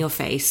you're cleaning your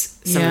face,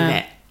 some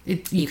of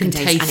it you can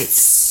taste, and it's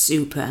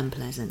super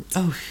unpleasant.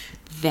 Oh,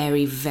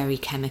 very, very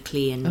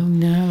chemically, and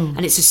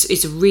and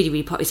it's a really,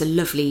 really it's a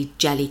lovely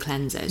jelly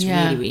cleanser. It's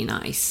really, really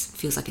nice.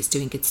 Feels like it's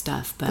doing good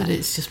stuff, but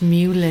it's just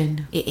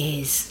mewling. It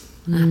is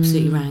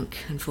absolutely rank,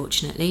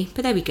 unfortunately.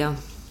 But there we go.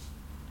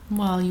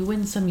 Well, you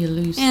win some, you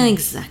lose some. Yeah,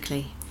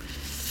 exactly.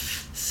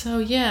 So,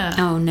 yeah.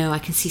 Oh, no, I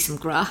can see some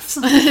graphs.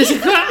 There's a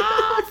graph.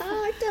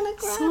 Oh, I've done a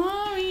graph.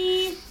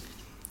 Sorry.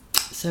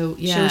 So,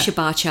 yeah. Show us your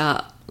bar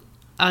chart.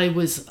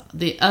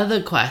 The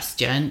other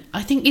question,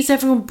 I think, is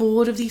everyone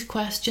bored of these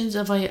questions?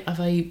 Have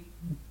I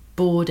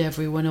bored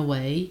everyone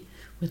away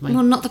with my...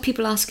 Well, not the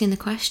people asking the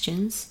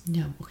questions.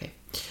 No, okay.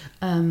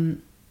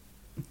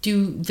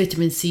 Do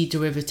vitamin C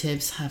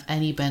derivatives have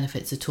any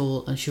benefits at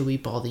all, and should we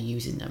bother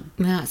using them?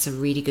 That's a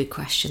really good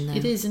question, though.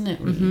 It is, isn't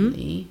it,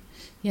 really?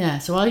 Yeah,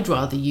 so I'd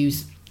rather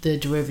use the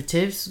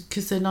derivatives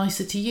because they're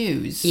nicer to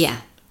use.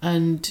 Yeah.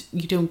 And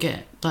you don't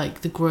get,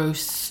 like, the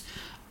gross...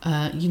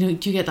 do you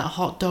get that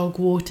hot dog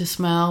water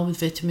smell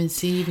with vitamin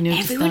C?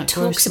 Everyone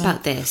talks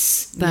about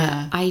this,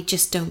 but I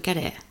just don't get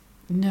it.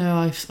 No,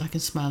 I can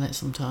smell it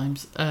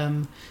sometimes.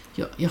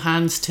 Your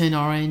hands turn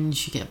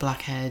orange, you get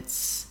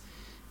blackheads.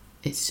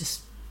 It's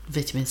just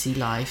vitamin C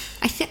life.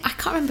 I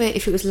can't remember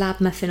if it was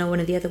Lab Muffin or one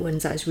of the other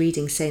ones I was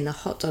reading saying the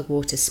hot dog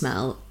water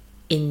smell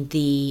in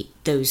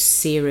those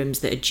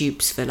serums that are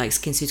dupes for like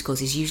SkinCeuticals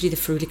is usually the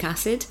ferulic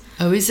acid.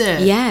 Oh, is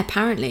it? Yeah,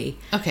 apparently.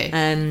 Okay.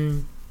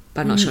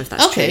 But I'm not sure if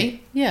that's true.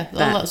 Okay, yeah,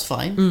 that's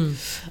fine.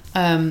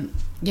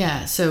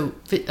 Yeah, so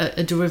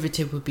a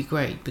derivative would be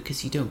great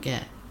because you don't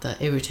get the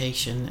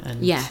irritation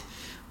and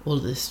all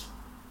of this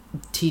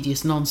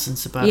tedious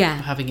nonsense about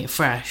having it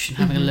fresh and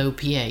having a low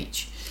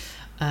pH.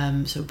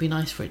 So it would be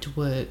nice for it to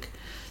work.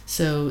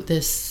 So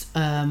there's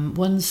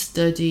one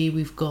study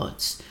we've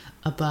got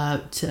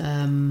about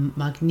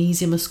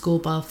magnesium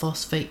ascorbate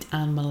phosphate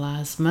and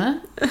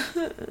melasma.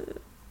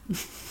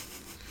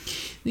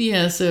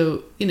 Yeah,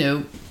 so,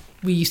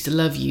 we used to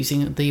love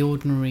using the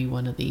ordinary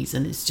one of these,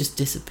 and it's just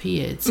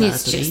disappeared,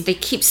 sadly. They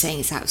keep saying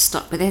it's out of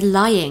stock, but they're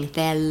lying.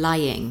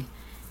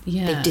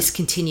 Yeah. They've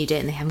discontinued it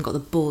and they haven't got the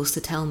balls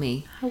to tell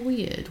me. How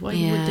weird. Why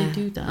would they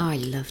do that? Oh, I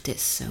loved it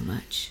so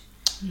much.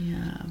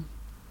 Yeah.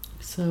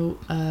 So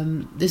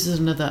this is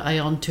another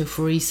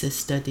iontophoresis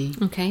study.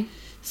 Okay.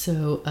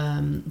 So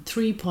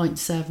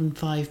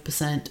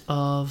 3.75%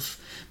 of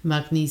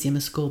magnesium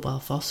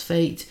ascorbate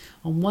phosphate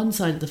on one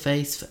side of the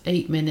face for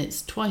 8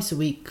 minutes, twice a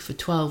week for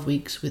 12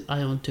 weeks with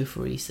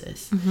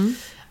iontophoresis.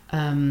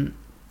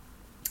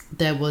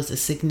 There was a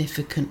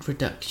significant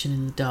reduction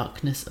in the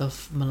darkness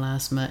of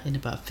melasma in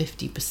about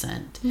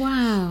 50%.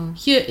 Wow.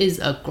 Here is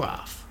a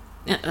graph.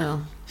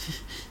 Uh-oh.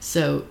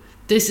 So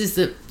this is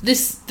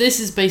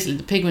basically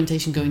the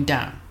pigmentation going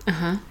down.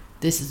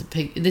 This is a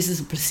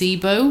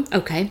placebo.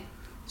 Okay.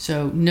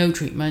 So no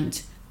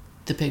treatment.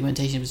 The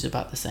pigmentation was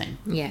about the same.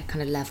 Yeah,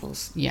 kind of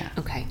levels. Yeah.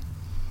 Okay.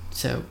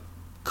 So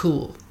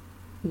cool.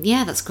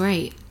 Yeah, that's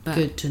great. But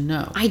good to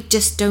know. I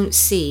just don't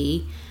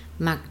see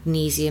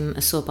magnesium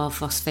ascorbate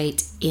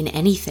phosphate in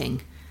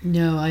anything.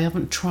 No, I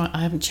haven't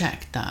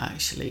checked that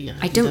actually.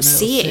 I don't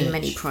see it in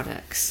many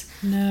products.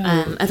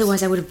 No.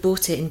 Otherwise I would have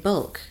bought it in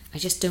bulk. I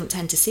just don't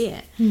tend to see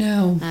it.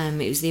 No.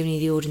 It was only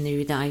the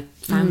Ordinary that I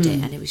found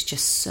it, and it was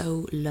just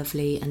so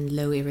lovely and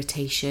low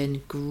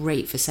irritation,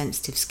 great for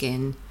sensitive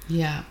skin.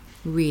 Yeah.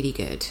 Really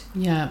good.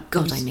 Yeah.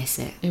 God, I miss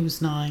it. It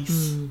was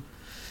nice.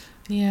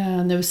 Yeah,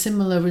 and there were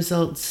similar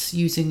results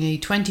using a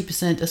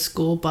 20%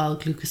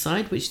 ascorbyl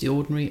glucoside, which the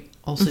Ordinary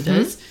also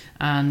does,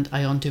 and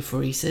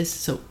iontophoresis.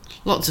 So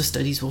lots of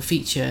studies will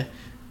feature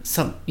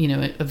some,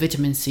 a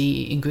vitamin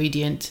C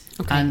ingredient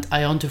and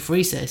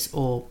iontophoresis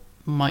or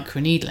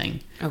microneedling.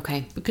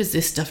 Okay. Because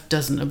this stuff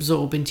doesn't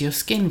absorb into your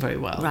skin very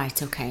well.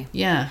 Right, okay.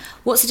 Yeah.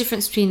 What's the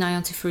difference between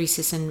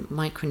iontophoresis and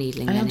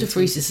microneedling?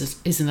 Iontophoresis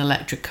is an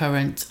electric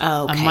current.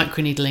 Oh, okay. And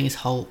microneedling is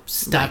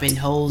stabbing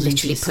holes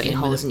into your skin. Literally putting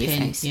holes in your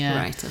pin. face.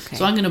 Yeah. Right, okay.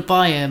 So I'm going to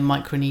buy a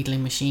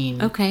microneedling machine.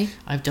 Okay.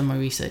 I've done my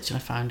research and I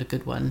found a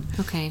good one.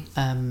 Okay.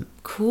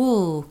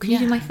 Cool. Can you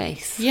do my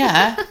face?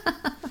 Yeah.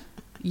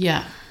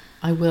 Yeah.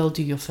 I will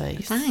do your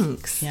face.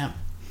 Thanks. Yeah.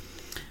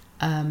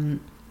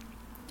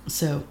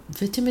 So,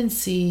 vitamin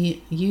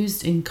C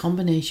used in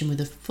combination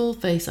with a full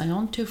face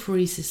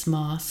iontophoresis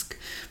mask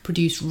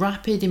produced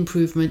rapid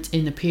improvement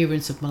in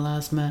appearance of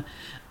melasma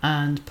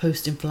and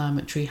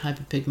post-inflammatory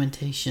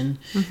hyperpigmentation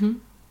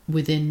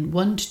within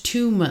 1 to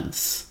 2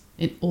 months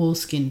in all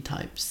skin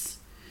types.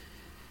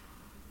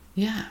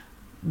 Yeah,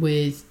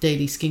 with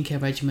daily skincare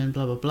regimen,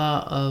 blah, blah,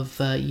 blah, of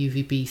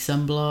UVB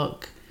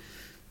sunblock.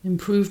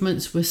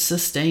 Improvements were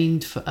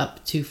sustained for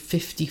up to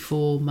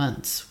 54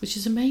 months, which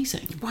is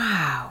amazing.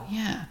 Wow.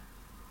 Yeah.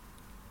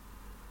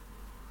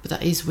 But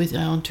that is with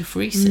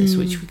iontophoresis,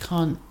 which we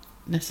can't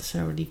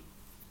necessarily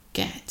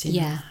get in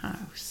the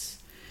house.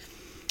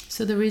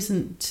 So there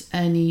isn't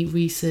any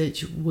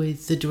research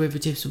with the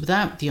derivatives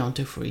without the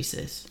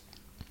iontophoresis.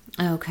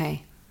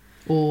 Okay.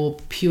 Or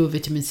pure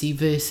vitamin C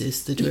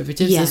versus the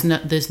derivatives. Yeah.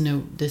 There's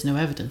no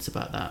evidence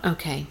about that.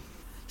 Okay.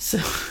 So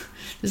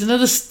there's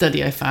another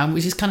study I found,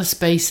 which is kind of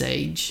space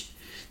age.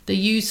 They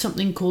used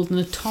something called an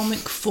atomic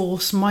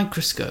force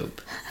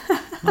microscope.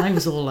 And I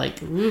was all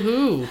like,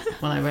 woohoo,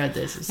 when I read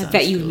this. I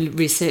bet you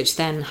researched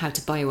then how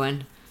to buy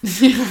one.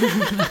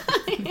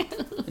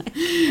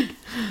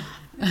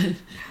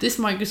 This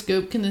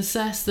microscope can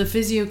assess the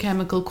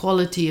physiochemical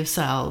quality of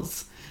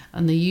cells,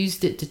 and they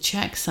used it to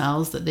check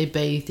cells that they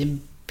bathed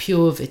in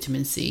pure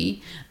vitamin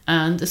C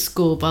and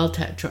ascorbyl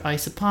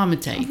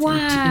tetraisoparmitate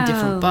in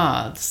different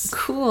baths.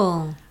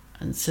 Cool.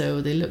 And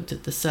so they looked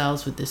at the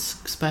cells with this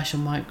special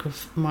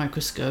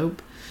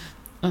microscope,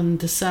 and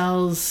the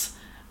cells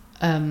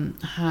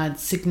had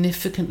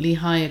significantly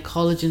higher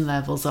collagen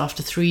levels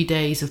after 3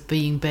 days of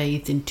being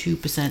bathed in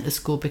 2%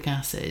 ascorbic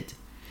acid.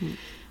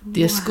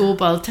 The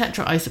ascorbyl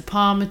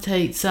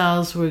tetraisoparmitate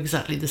cells were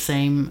exactly the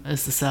same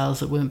as the cells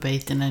that weren't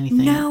bathed in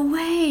anything. No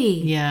way.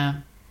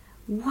 Yeah.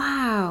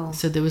 Wow.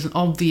 So there was an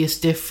obvious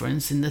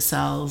difference in the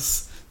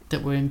cells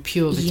that were in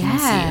pure vitamin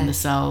C and the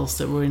cells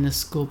that were in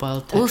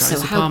ascorbyl tetraisoparmitate. Also,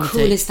 how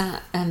cool is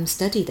that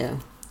study, though?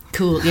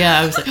 Cool. Yeah,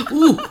 I was like,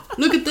 ooh,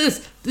 look at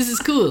this. This is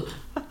cool.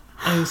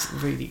 I was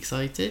really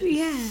excited.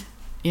 Yeah.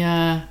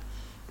 Yeah.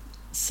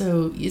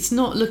 So it's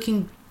not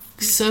looking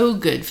so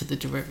good for the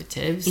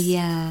derivatives.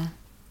 Yeah.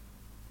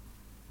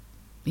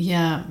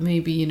 Yeah,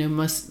 maybe,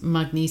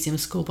 magnesium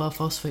ascorbyl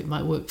phosphate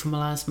might work for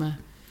melasma.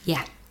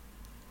 Yeah.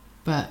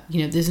 But,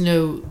 there's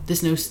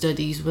no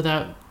studies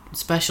without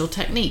special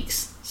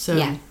techniques.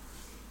 So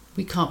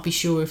we can't be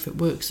sure if it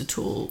works at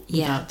all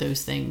without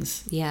those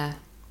things. Yeah.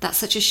 That's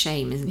such a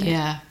shame, isn't it?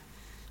 Yeah.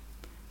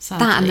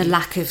 Sadly. That and the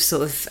lack of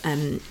sort of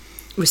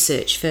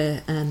research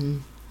for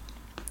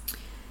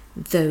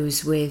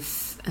those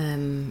with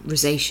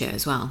rosacea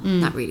as well.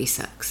 That really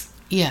sucks.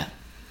 Yeah.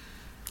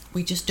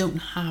 We just don't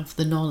have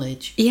the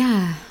knowledge.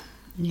 Yeah.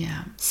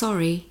 Yeah.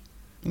 Sorry.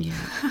 Yeah.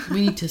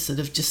 We need to sort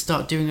of just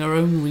start doing our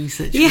own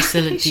research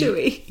facility. Should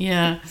we?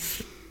 Yeah.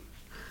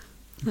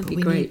 That'd be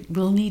great.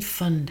 We'll need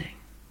funding.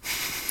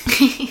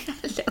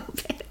 A little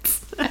bit.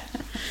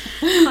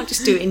 Can't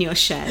just do it in your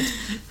shed.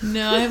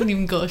 No, I haven't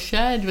even got a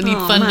shed. We need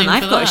funding for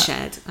I've got that. a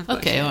shed.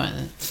 Okay, all right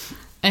then.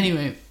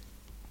 Anyway,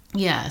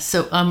 yeah,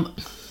 so am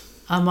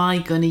I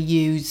going to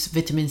use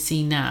vitamin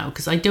C now?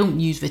 Because I don't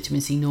use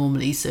vitamin C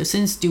normally. So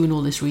since doing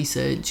all this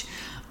research,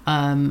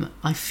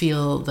 I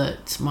feel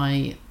that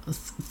my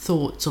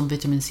thoughts on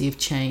vitamin C have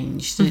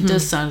changed. And it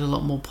does sound a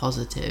lot more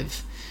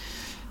positive.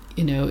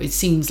 It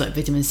seems like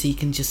vitamin C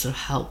can just sort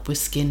of help with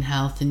skin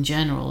health in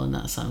general, and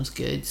that sounds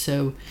good.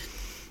 So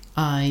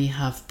I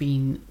have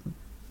been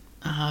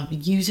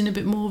using a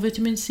bit more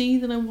vitamin C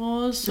than I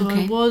was. So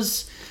I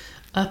was,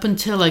 up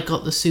until I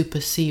got the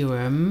super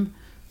serum.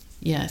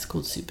 Yeah, it's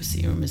called super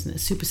serum, isn't it?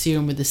 Super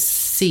serum with a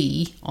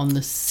C on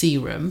the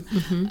serum.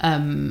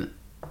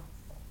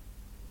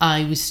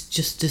 I was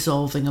just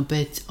dissolving a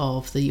bit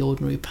of the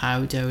ordinary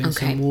powder in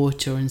some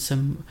water and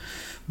some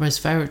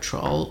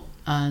resveratrol,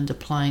 and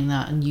applying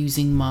that and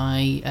using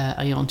my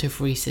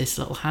iontophoresis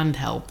little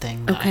handheld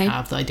thing that I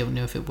have, that I don't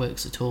know if it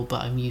works at all,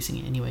 but I'm using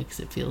it anyway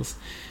because it feels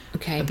a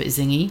bit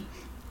zingy.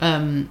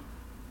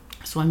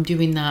 So I'm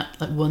doing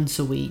that like once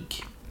a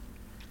week.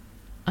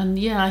 And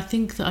yeah, I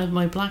think that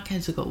my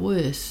blackheads have got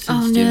worse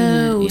since doing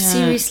it. Yeah.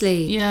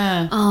 Seriously?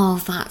 Yeah.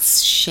 Oh,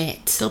 that's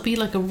shit. There'll be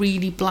like a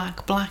really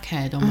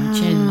blackhead on my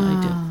chin that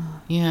I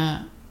do.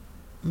 Yeah.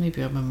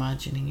 Maybe I'm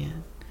imagining it.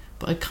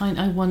 But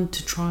I want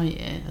to try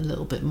it a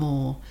little bit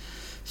more.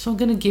 So I'm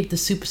going to give the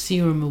super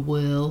serum a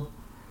whirl,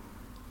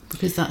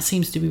 because that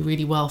seems to be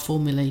really well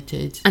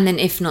formulated. And then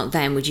if not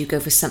then, would you go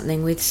for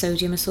something with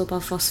sodium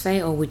ascorbyl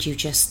phosphate, or would you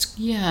just...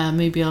 Yeah,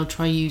 maybe I'll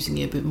try using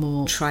it a bit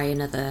more... Try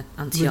another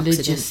antioxidant.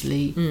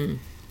 Religiously.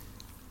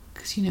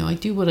 Because, I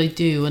do what I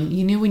do. And,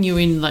 when you're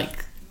in,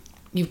 like,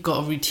 you've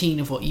got a routine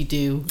of what you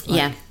do.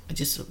 Like, I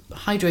just...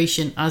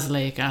 Hydration,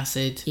 azelaic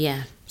acid.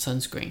 Yeah.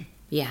 Sunscreen.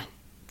 Yeah.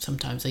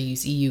 Sometimes I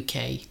use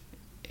EUK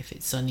if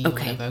it's sunny or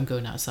whatever, I'm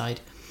going outside.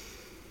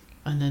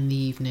 And then in the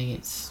evening,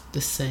 it's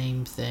the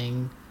same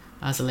thing.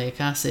 Azelaic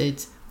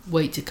acid,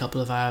 wait a couple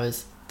of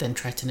hours, then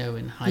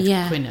tretinoin,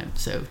 hydroquinone.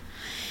 So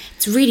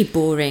it's really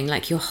boring,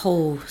 like your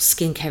whole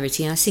skincare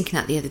routine. I was thinking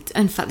that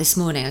in fact this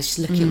morning I was just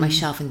looking at my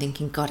shelf and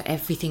thinking, God,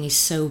 everything is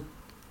so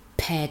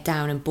pared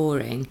down and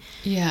boring.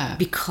 Yeah.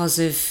 Because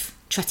of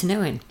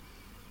tretinoin.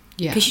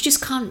 Yeah. Because you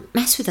just can't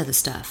mess with other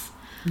stuff.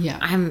 Yeah.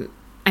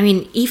 I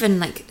mean,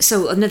 even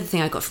so another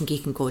thing I got from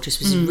Geek and Gorgeous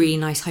was a really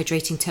nice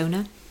hydrating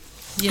toner.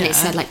 Yeah. And it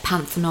said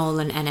panthenol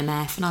and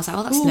NMF, and I was like,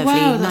 oh, that's lovely.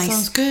 Wow, nice. That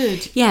sounds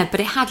good. Yeah, but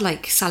it had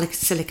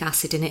salicylic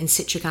acid in it and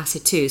citric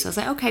acid too. So I was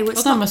like, okay, well,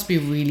 that must be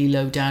really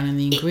low down in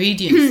the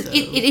ingredients.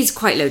 It is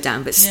quite low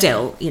down, but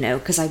still,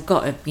 because I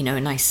got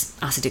a nice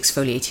acid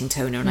exfoliating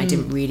toner, and I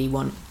didn't really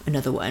want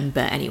another one.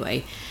 But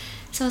anyway,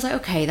 so I was like,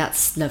 okay,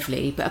 that's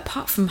lovely. But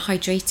apart from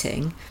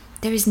hydrating,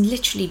 there is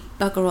literally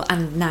bugger all,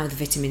 and now the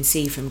vitamin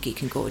C from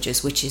Geek and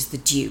Gorgeous, which is the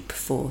dupe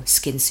for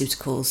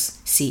SkinCeuticals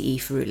CE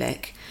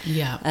Ferulic.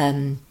 Yeah.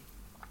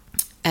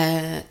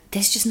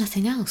 There's just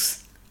nothing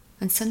else.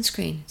 And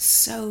sunscreen.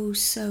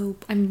 So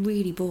I'm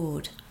really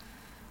bored.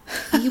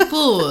 Are you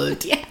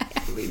bored? Yeah,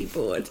 I'm really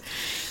bored.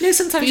 No,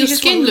 sometimes your you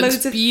just skin want looks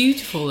loads of...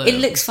 beautiful though. It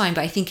looks fine,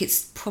 but I think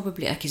it's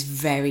probably it's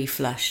very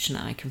flushed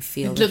now. I can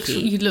feel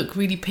you look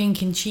really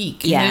pink in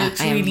cheek. Yeah, it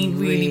looks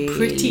really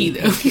pretty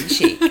though. Pink in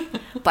cheek.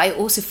 But I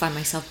also find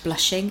myself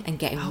blushing and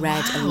getting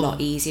red a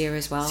lot easier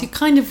as well. So you're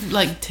kind of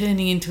like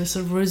turning into a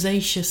sort of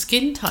rosacea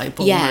skin type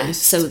almost. Yeah,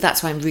 so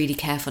that's why I'm really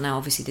careful now.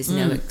 Obviously, there's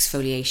no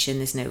exfoliation,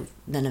 there's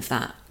none of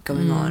that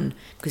going on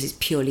because it's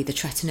purely the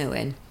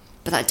tretinoin.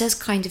 But that does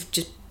kind of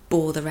just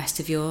bore the rest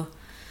of your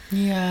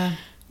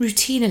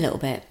routine a little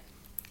bit.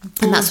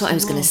 And that's what I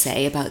was going to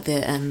say about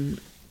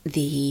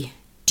the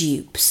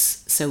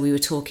dupes. So we were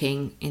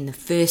talking in the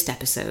first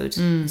episode,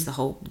 it's the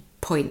whole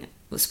point,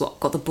 was what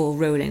got the ball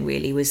rolling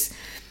really, was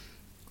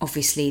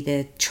obviously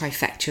the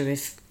trifecta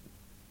of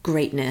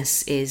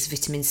greatness is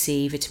vitamin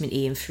C, vitamin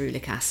E and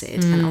ferulic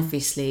acid. And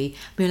obviously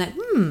we were like,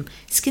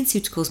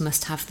 SkinCeuticals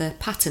must have the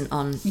patent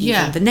on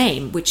even the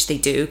name, which they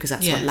do, because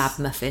that's what Lab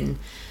Muffin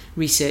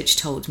research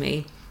told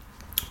me.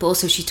 But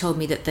also she told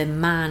me that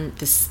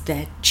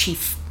their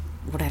chief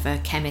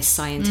chemist,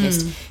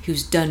 scientist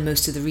who's done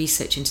most of the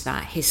research into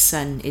that, his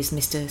son is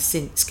Mr.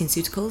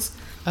 SkinCeuticals.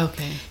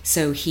 Okay.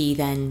 So he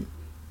then,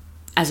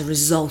 as a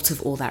result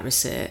of all that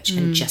research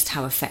and just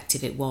how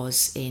effective it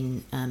was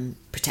in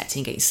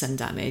protecting against sun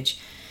damage,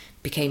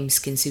 became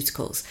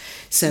SkinCeuticals.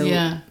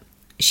 So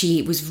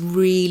she was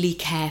really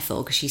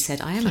careful because she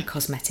said, I am a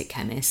cosmetic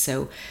chemist,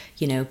 so,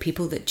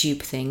 people that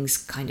dupe things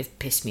kind of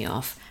piss me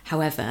off.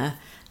 However,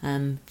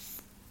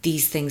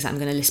 these things that I'm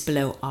going to list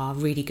below are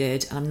really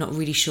good, and I'm not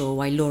really sure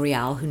why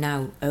L'Oreal, who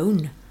now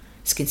own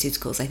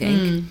SkinCeuticals, I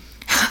think,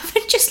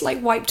 haven't just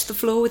wiped the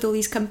floor with all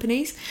these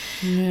companies.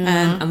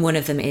 And one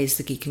of them is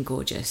the Geek and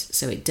Gorgeous,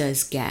 so it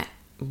does get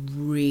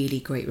really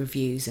great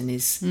reviews and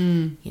is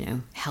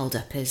held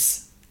up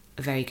as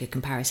a very good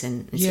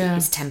comparison. It's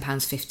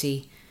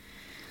 £10.50.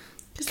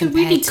 Because they're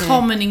really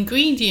common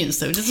ingredients,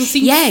 though. It doesn't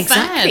seem fair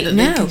that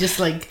they can just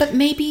But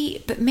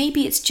maybe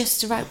it's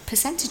just about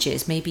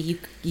percentages. Maybe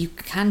you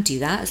can do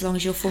that as long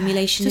as your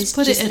formulation is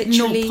put it at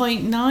literally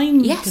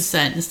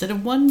 0.9% instead of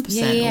 1% or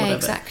whatever.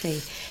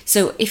 Exactly.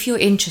 So if you're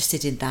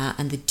interested in that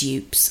and the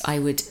dupes, I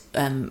would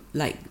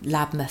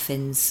Lab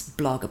Muffin's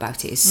blog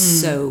about it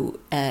is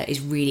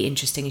really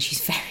interesting, and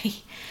she's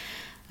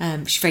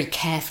very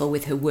careful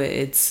with her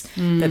words,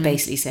 but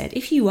basically said,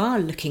 if you are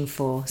looking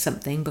for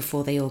something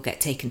before they all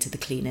get taken to the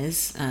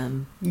cleaners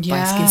by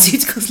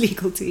SkinCeuticals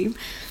legal team.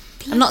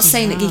 I'm not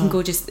saying that Geek and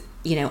Gorgeous,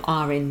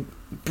 are in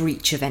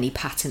breach of any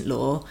patent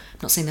law. I'm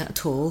not saying that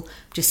at all.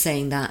 I'm just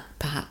saying that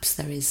perhaps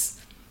there is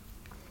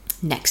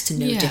next to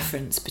no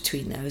difference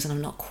between those, and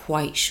I'm not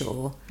quite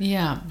sure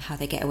how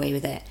they get away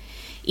with it.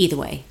 Either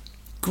way,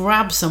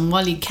 grab some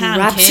while you can,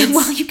 kids. Some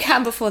while you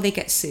can before they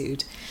get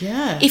sued.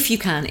 Yeah. If you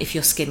can, if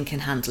your skin can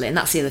handle it. And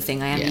that's the other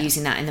thing. I am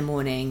using that in the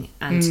morning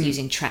and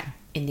using Tret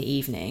in the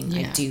evening.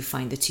 I do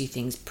find the two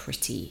things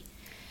pretty...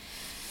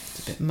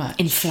 It's a bit much.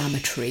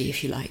 Inflammatory,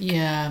 if you like.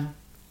 Yeah.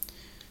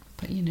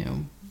 But,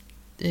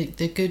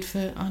 they're good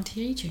for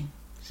anti-aging.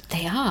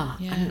 They are.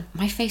 Yeah. And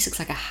my face looks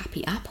like a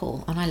happy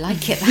apple, and I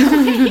like it that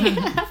way.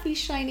 A happy,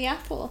 shiny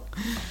apple.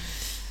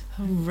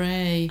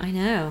 Hooray. I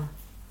know.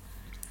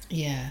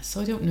 Yeah, so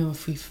I don't know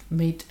if we've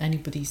made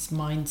anybody's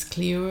minds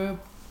clearer.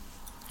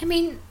 I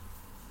mean,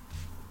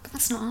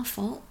 that's not our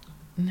fault.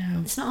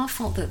 No. It's not our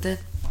fault that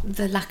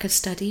the lack of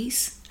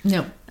studies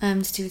to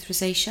do with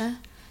rosacea.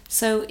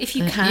 So if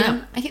you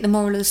can, I think the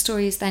moral of the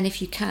story is then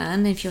if you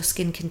can, if your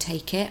skin can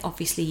take it,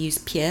 obviously use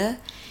Pure.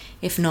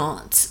 If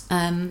not,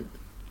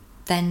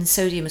 then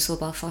sodium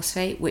ascorbyl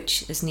phosphate,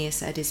 which, as Nia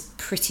said, is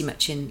pretty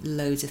much in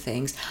loads of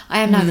things. I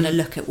am now going to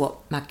look at what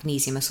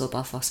magnesium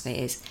ascorbyl phosphate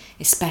is,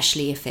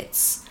 especially if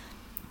it's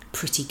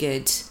pretty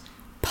good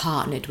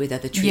partnered with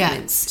other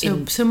treatments.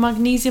 Yeah, so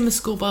magnesium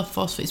ascorbyl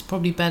phosphate is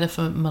probably better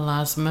for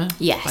melasma,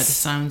 by the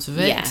sounds of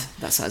it. Yeah,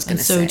 that's what I was going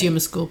to say. And sodium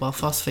ascorbyl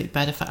phosphate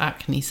better for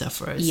acne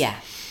sufferers. Yeah,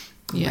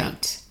 great. Yeah.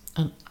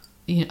 And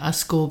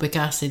ascorbic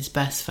acid's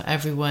best for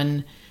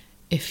everyone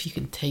if you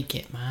can take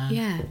it, man.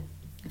 Yeah,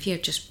 if you're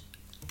just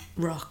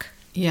rock.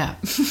 Yeah,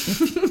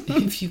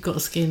 if you've got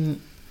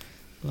skin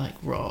like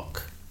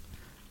rock.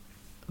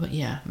 But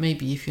yeah,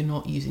 maybe if you're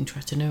not using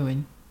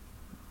tretinoin,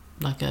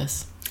 like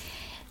us,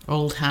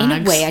 old hags. In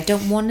a way, I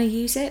don't want to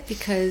use it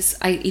because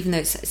even though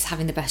it's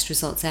having the best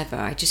results ever,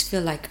 I just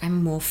feel like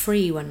I'm more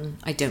free when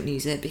I don't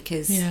use it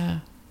because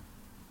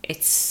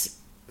it's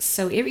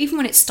so, even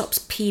when it stops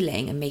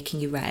peeling and making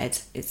you red,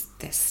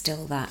 there's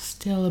still that.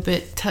 Still a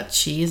bit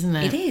touchy, isn't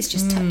it? It is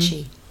just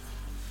touchy.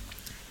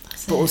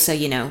 But also,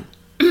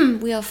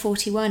 we are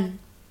 41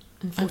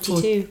 and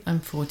 42. I'm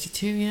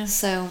 42, yeah.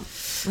 So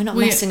we're not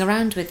messing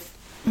around with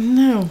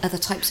other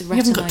types of retinoids. We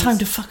haven't got time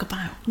to fuck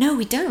about. No,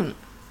 we don't.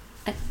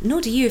 Nor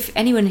do you. If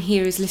anyone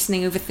here is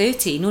listening over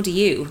 30, nor do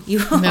you. You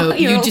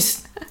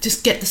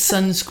just get the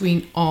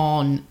sunscreen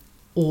on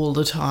all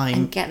the time.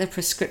 And get the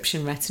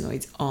prescription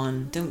retinoids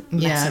on. Don't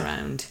mess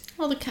around.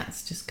 Well, the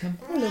cat's just come.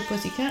 Hello,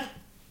 pussycat.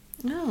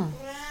 Oh.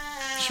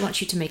 She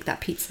wants you to make that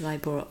pizza that I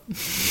brought.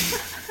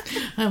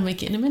 I'll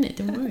make it in a minute,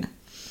 don't worry.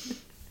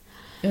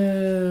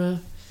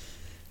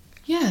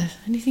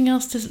 Anything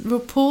else to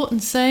report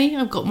and say?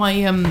 I've got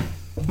my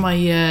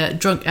my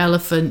Drunk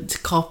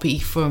Elephant copy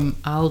from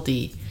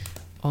Aldi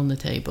on the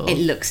table. It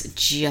looks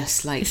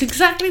just like it's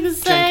exactly the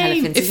Drunk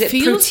same. Elephants. Is it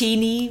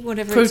Protini?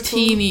 Whatever it's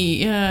called. Protini,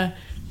 yeah.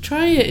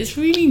 Try it. It's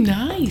really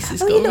nice.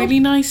 It's got a really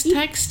nice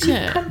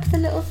texture. You pump the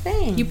little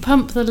thing. You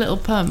pump the little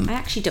pump. I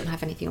actually don't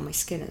have anything on my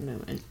skin at the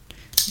moment.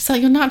 Is that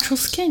your natural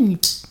skin, you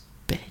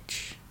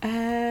bitch?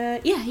 Yeah,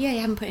 I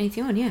haven't put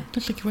anything on, yeah.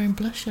 Looks like you're wearing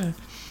blusher.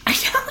 I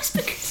know, it's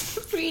because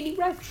it's really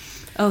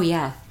rough. Oh,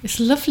 yeah. It's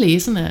lovely,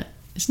 isn't it?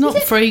 It's not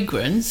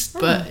fragrance,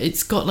 but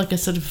it's got like a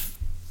sort of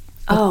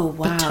oh,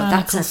 wow.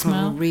 That's a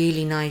smell.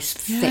 Really nice,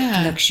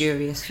 thick,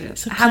 luxurious feel.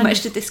 How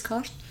much did this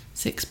cost?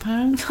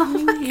 £6. Oh,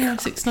 my God. Yeah,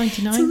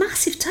 $6.99. It's a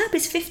massive tub.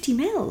 It's 50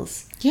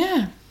 mils.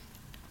 Yeah.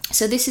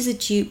 So this is a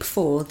dupe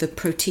for the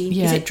protein.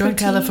 Yeah, is it Drunk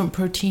Protini? Elephant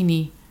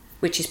Protini.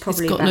 Which is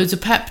probably it's got loads of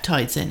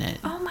peptides in it.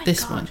 Oh my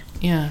this God. one,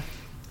 yeah.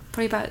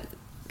 Probably about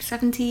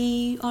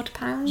 70 odd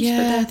pounds. Yeah,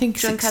 for the I think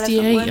Drunk 68.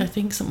 Elephant one. I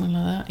think something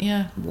like that.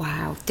 Yeah.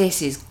 Wow,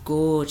 this is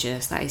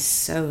gorgeous. That is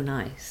so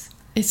nice.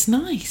 It's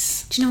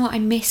nice. Do you know what? I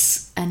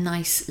miss a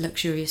nice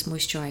luxurious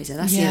moisturiser.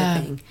 That's the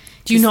other thing.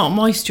 Do you not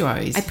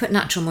moisturise? I put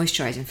natural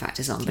moisturising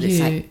factors on, but it's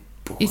like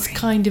boring. It's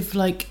kind of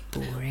like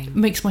boring.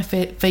 Makes my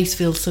face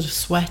feel sort of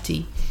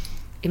sweaty.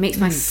 It makes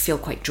mine feel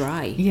quite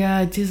dry.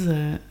 Yeah, it does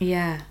it.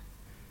 Yeah.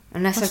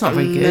 Unless That's I've got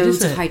not very good, loads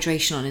is of it?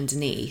 hydration on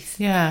underneath.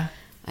 Yeah.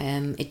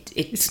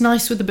 It's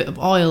nice with a bit of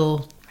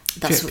oil.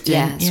 That's dripped what,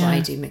 in. that's what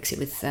I do. Mix it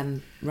with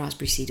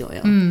raspberry seed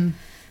oil.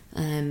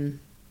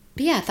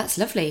 But yeah, that's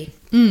lovely.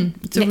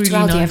 It's a Nick really to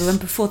Aldi, nice. everyone,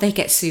 before they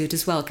get sued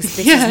as well, because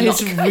this Yeah,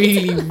 is it's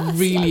not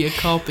really a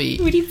copy.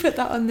 Would you put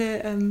that on the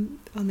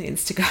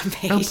Instagram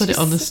page? I'll put it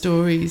on the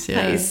stories.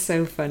 Yeah, That is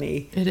so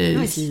funny. It is.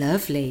 No, it's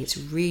lovely. It's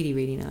really,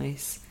 really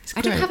nice.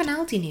 I don't great. have an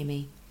Aldi near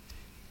me.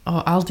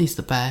 Oh, Aldi's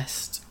the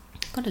best.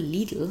 I've got a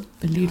Lidl.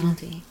 A Lidl.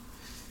 Aldi.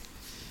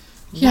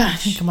 Yeah, I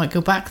Lush. think I might go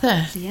back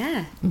there.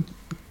 Yeah.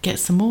 Get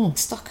some more.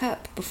 Stock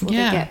up before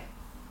Yeah. they get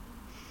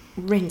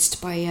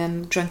rinsed by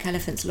Drunk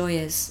Elephant's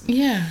lawyers.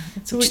 Yeah,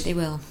 it's Which always, they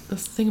will.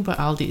 that's the thing about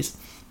Aldi. It's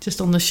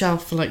just on the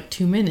shelf for like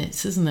 2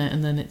 minutes, isn't it?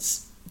 And then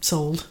it's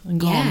sold and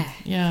gone.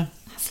 Yeah.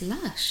 That's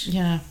lush.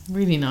 Yeah,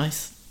 really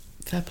nice.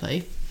 Fair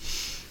play.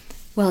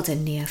 Well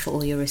done, Nia, for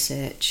all your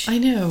research. I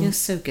know. You're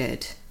so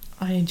good.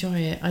 I enjoy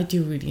it. I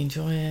do really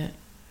enjoy it.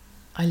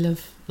 I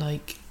love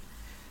like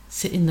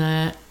sitting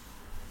there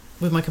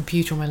with my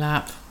computer on my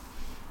lap,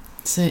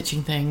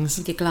 searching things.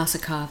 With your glass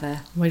of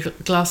cava. My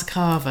glass of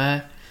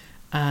cava,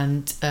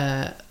 and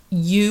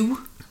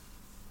You.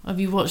 Have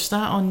you watched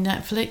that on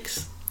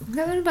Netflix? Is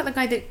that one about the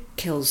guy that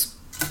kills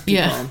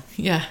people?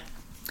 Yeah.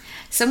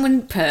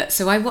 Someone put,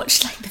 so I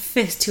watched like the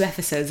first 2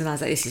 episodes and I was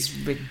like, this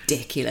is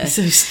ridiculous.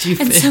 So stupid.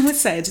 And someone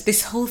said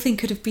this whole thing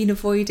could have been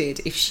avoided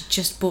if she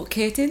just bought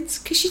curtains,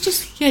 because she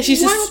just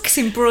she's wanks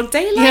in broad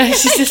daylight. Yeah,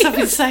 she's just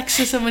having sex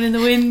with someone in the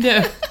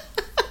window.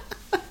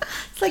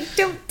 It's like,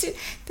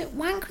 don't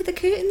wank with the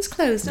curtains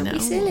closed, don't be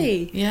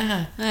silly.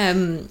 Yeah.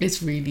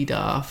 It's really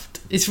daft.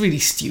 It's really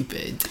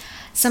stupid.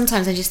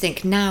 Sometimes I just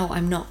think, now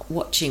I'm not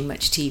watching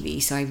much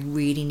TV, so I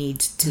really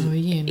need to.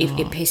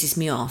 It pisses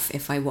me off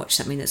if I watch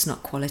something that's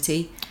not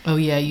quality. Oh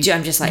yeah,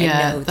 I'm just like,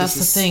 yeah, no, that's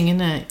the thing,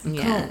 isn't it?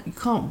 You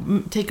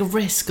can't take a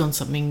risk on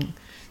something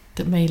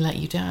that may let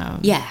you down.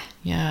 Yeah.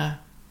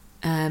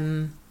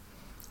 And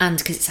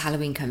because it's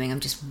Halloween coming, I'm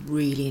just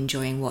really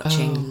enjoying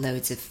watching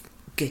loads of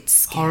good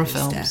scary horror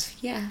films.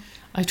 stuff. Yeah.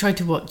 I tried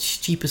to watch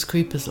Jeepers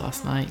Creepers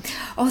last night.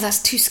 Oh,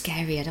 that's too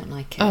scary. I don't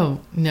like it. Oh,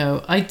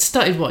 no. I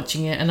started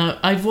watching it and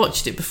I'd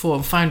watched it before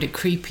and found it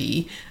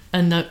creepy.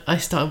 And I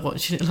started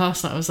watching it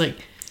last night. I was like,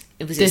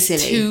 they're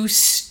silly. Too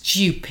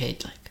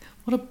stupid. Like,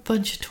 what a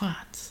bunch of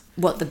twats.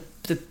 What, the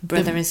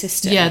brother and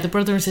sister? Yeah, the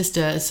brother and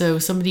sister. So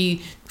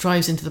somebody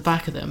drives into the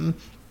back of them.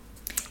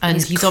 And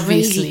he's crazy.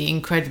 obviously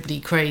incredibly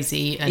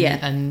crazy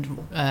and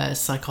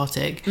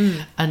psychotic.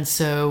 And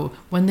so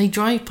when they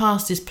drive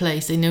past his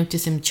place, they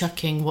notice him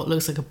chucking what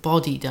looks like a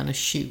body down a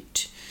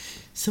chute.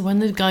 So when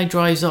the guy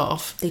drives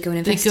off, they go and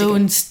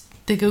investigate.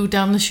 They go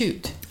down the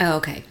chute. Oh,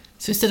 okay.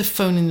 So instead of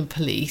phoning the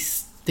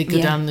police, they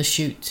go down the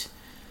chute.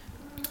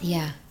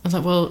 Yeah. I was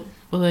like, well,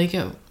 there you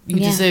go. You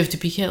deserve to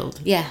be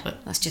killed. Yeah,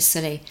 that's just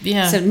silly.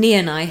 Yeah. So Nia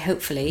and I,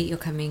 hopefully, you're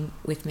coming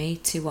with me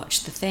to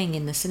watch The Thing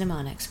in the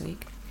cinema next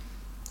week.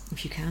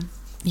 If you can.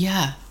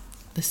 Yeah.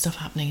 There's stuff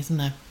happening, isn't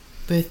there?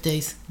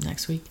 Birthdays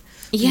next week.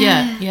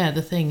 Yeah.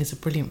 The Thing is a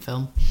brilliant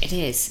film. It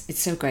is. It's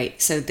so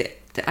great. So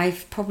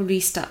I've probably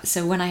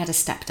so when I had a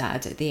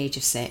stepdad at the age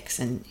of 6,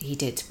 and he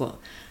did what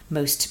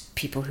most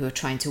people who are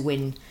trying to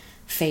win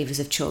favours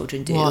of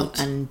children do,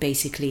 and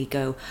basically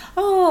go,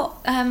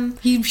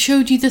 he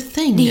showed you The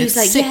Thing he at was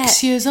like,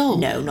 6 years old?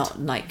 No, not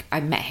like, I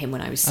met him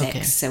when I was 6.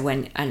 Okay. So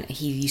and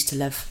he used to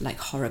love like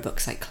horror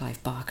books like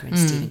Clive Barker and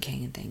Stephen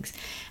King and things,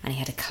 and he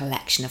had a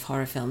collection of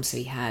horror films. So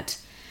he had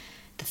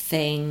The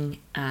Thing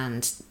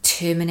and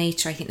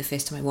Terminator. I think the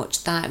first time I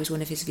watched that, it was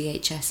one of his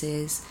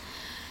VHSs.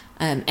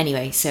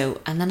 Anyway,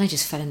 and then I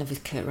just fell in love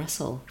with Kurt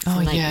Russell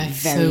from very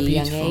so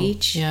young beautiful.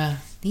 age. Yeah.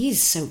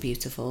 He's so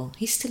beautiful.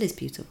 He still is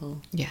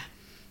beautiful. Yeah,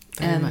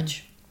 very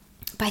much.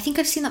 But I think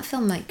I've seen that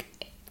film like,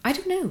 I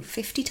don't know,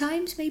 50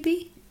 times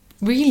maybe?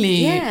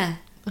 Really? Yeah.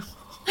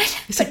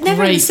 It's but a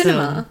never in great the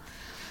cinema. film.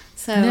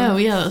 So no,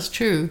 yeah, that's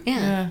true.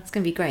 Yeah, it's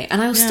going to be great.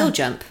 And I'll still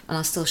jump and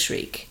I'll still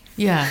shriek.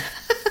 Yeah.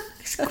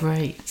 It's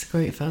great. It's a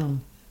great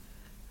film.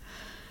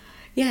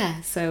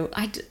 Yeah, so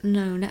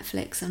no,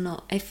 Netflix, I'm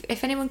not.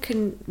 If anyone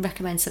can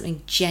recommend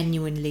something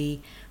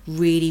genuinely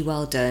really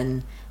well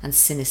done and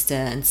sinister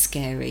and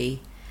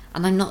scary,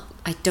 and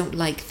I don't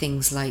like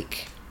things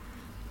like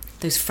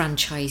those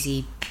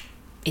franchisey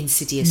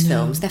Insidious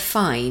films. They're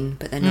fine,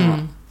 but they're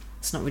not.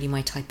 It's not really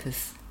my type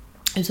of.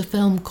 There's a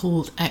film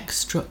called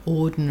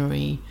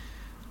Extraordinary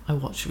I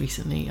watched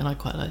recently, and I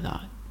quite like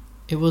that.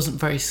 It wasn't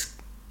very.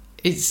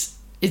 It's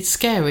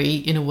scary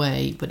in a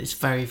way, but it's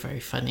very,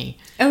 very funny.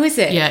 Oh, is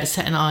it? Yeah, it's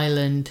set in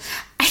Ireland.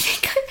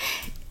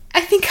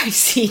 I think I've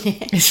seen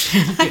it. It's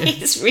really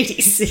good. It's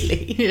really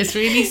silly. It's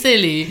really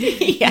silly.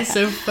 Yeah. It's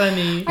so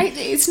funny.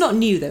 It's not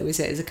new though, is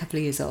it? It's a couple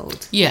of years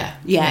old. Yeah.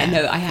 Yeah,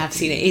 no, I have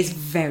seen it. It's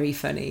very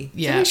funny.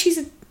 Yeah. So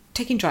she's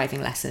taking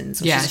driving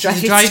lessons. Or she's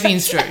a driving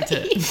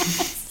instructor.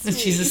 Yes. And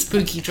she's a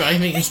spooky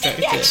driving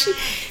instructor. Yeah,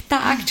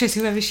 that actress,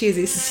 whoever she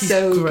is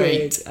so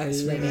great. Good. I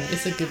love it.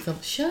 It's a good film.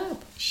 Shut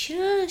up.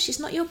 Shush, it's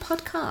not your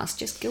podcast.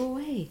 Just go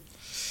away.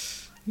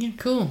 Yeah,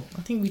 cool.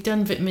 I think we've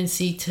done vitamin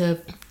C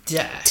to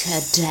death.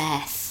 To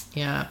death.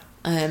 Yeah.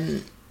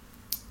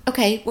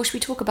 Okay, what should we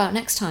talk about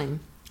next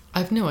time?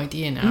 I've no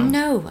idea now.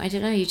 No, I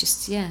don't know. You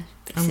just,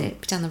 that's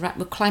it.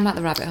 We'll climb out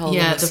the rabbit hole.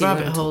 Yeah, the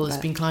rabbit hole has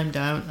been climbed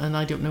down and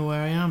I don't know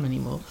where I am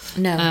anymore.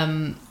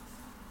 No.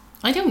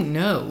 I don't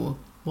know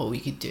what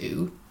we could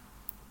do,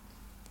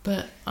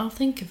 but I'll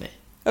think of it.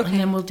 Okay. And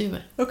then we'll do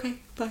it. Okay,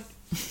 bye.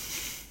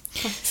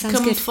 Sounds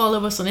Come good. and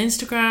follow us on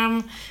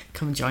Instagram.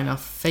 Come and join our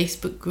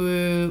Facebook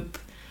group.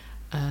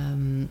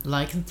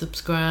 Like and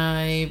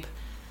subscribe.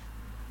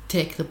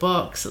 Tick the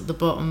box at the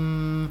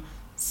bottom.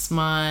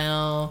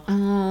 Smile.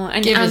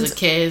 Give us a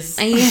kiss.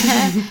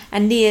 Yeah.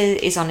 And Nia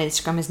is on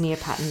Instagram as Nia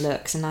Patton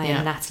Looks, and I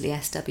am Natalie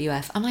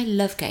SWF. And I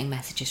love getting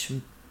messages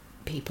from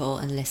people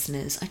and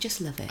listeners. I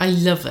just love it. I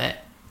love it.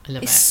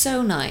 It's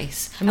so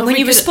nice. And when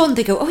you respond,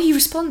 they go, "Oh, you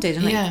responded."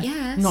 I'm like,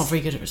 "Yes." I'm not very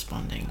good at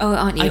responding. Oh,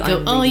 aren't you? I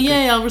go,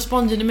 I'll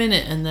respond in a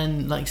minute, and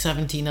then like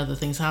 17 other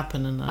things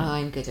happen, and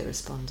I'm good at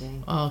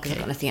responding. Oh, okay.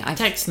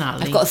 Text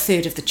Natalie. I've got a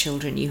third of the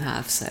children you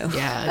have, so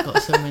yeah, I've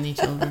got so many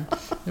children.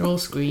 They're all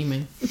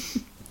screaming.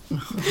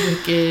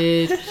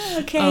 Wicked.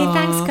 Okay,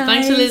 thanks, guys.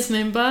 Thanks for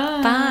listening.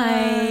 Bye.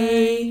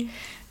 Bye.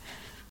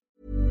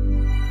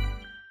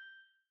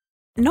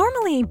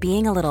 Normally,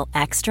 being a little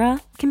extra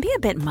can be a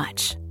bit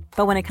much.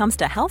 But when it comes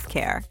to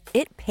healthcare,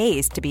 it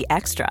pays to be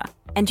extra.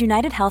 And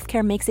United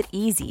Healthcare makes it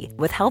easy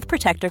with Health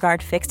Protector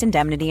Guard fixed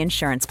indemnity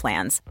insurance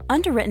plans.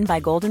 Underwritten by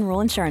Golden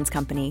Rule Insurance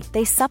Company,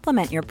 they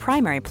supplement your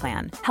primary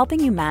plan,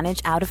 helping you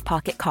manage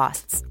out-of-pocket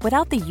costs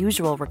without the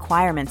usual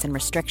requirements and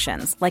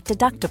restrictions like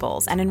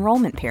deductibles and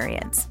enrollment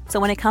periods. So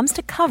when it comes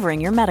to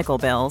covering your medical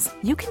bills,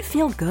 you can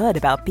feel good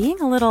about being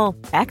a little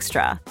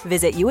extra.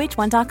 Visit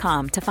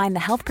UH1.com to find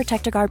the Health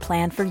Protector Guard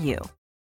plan for you.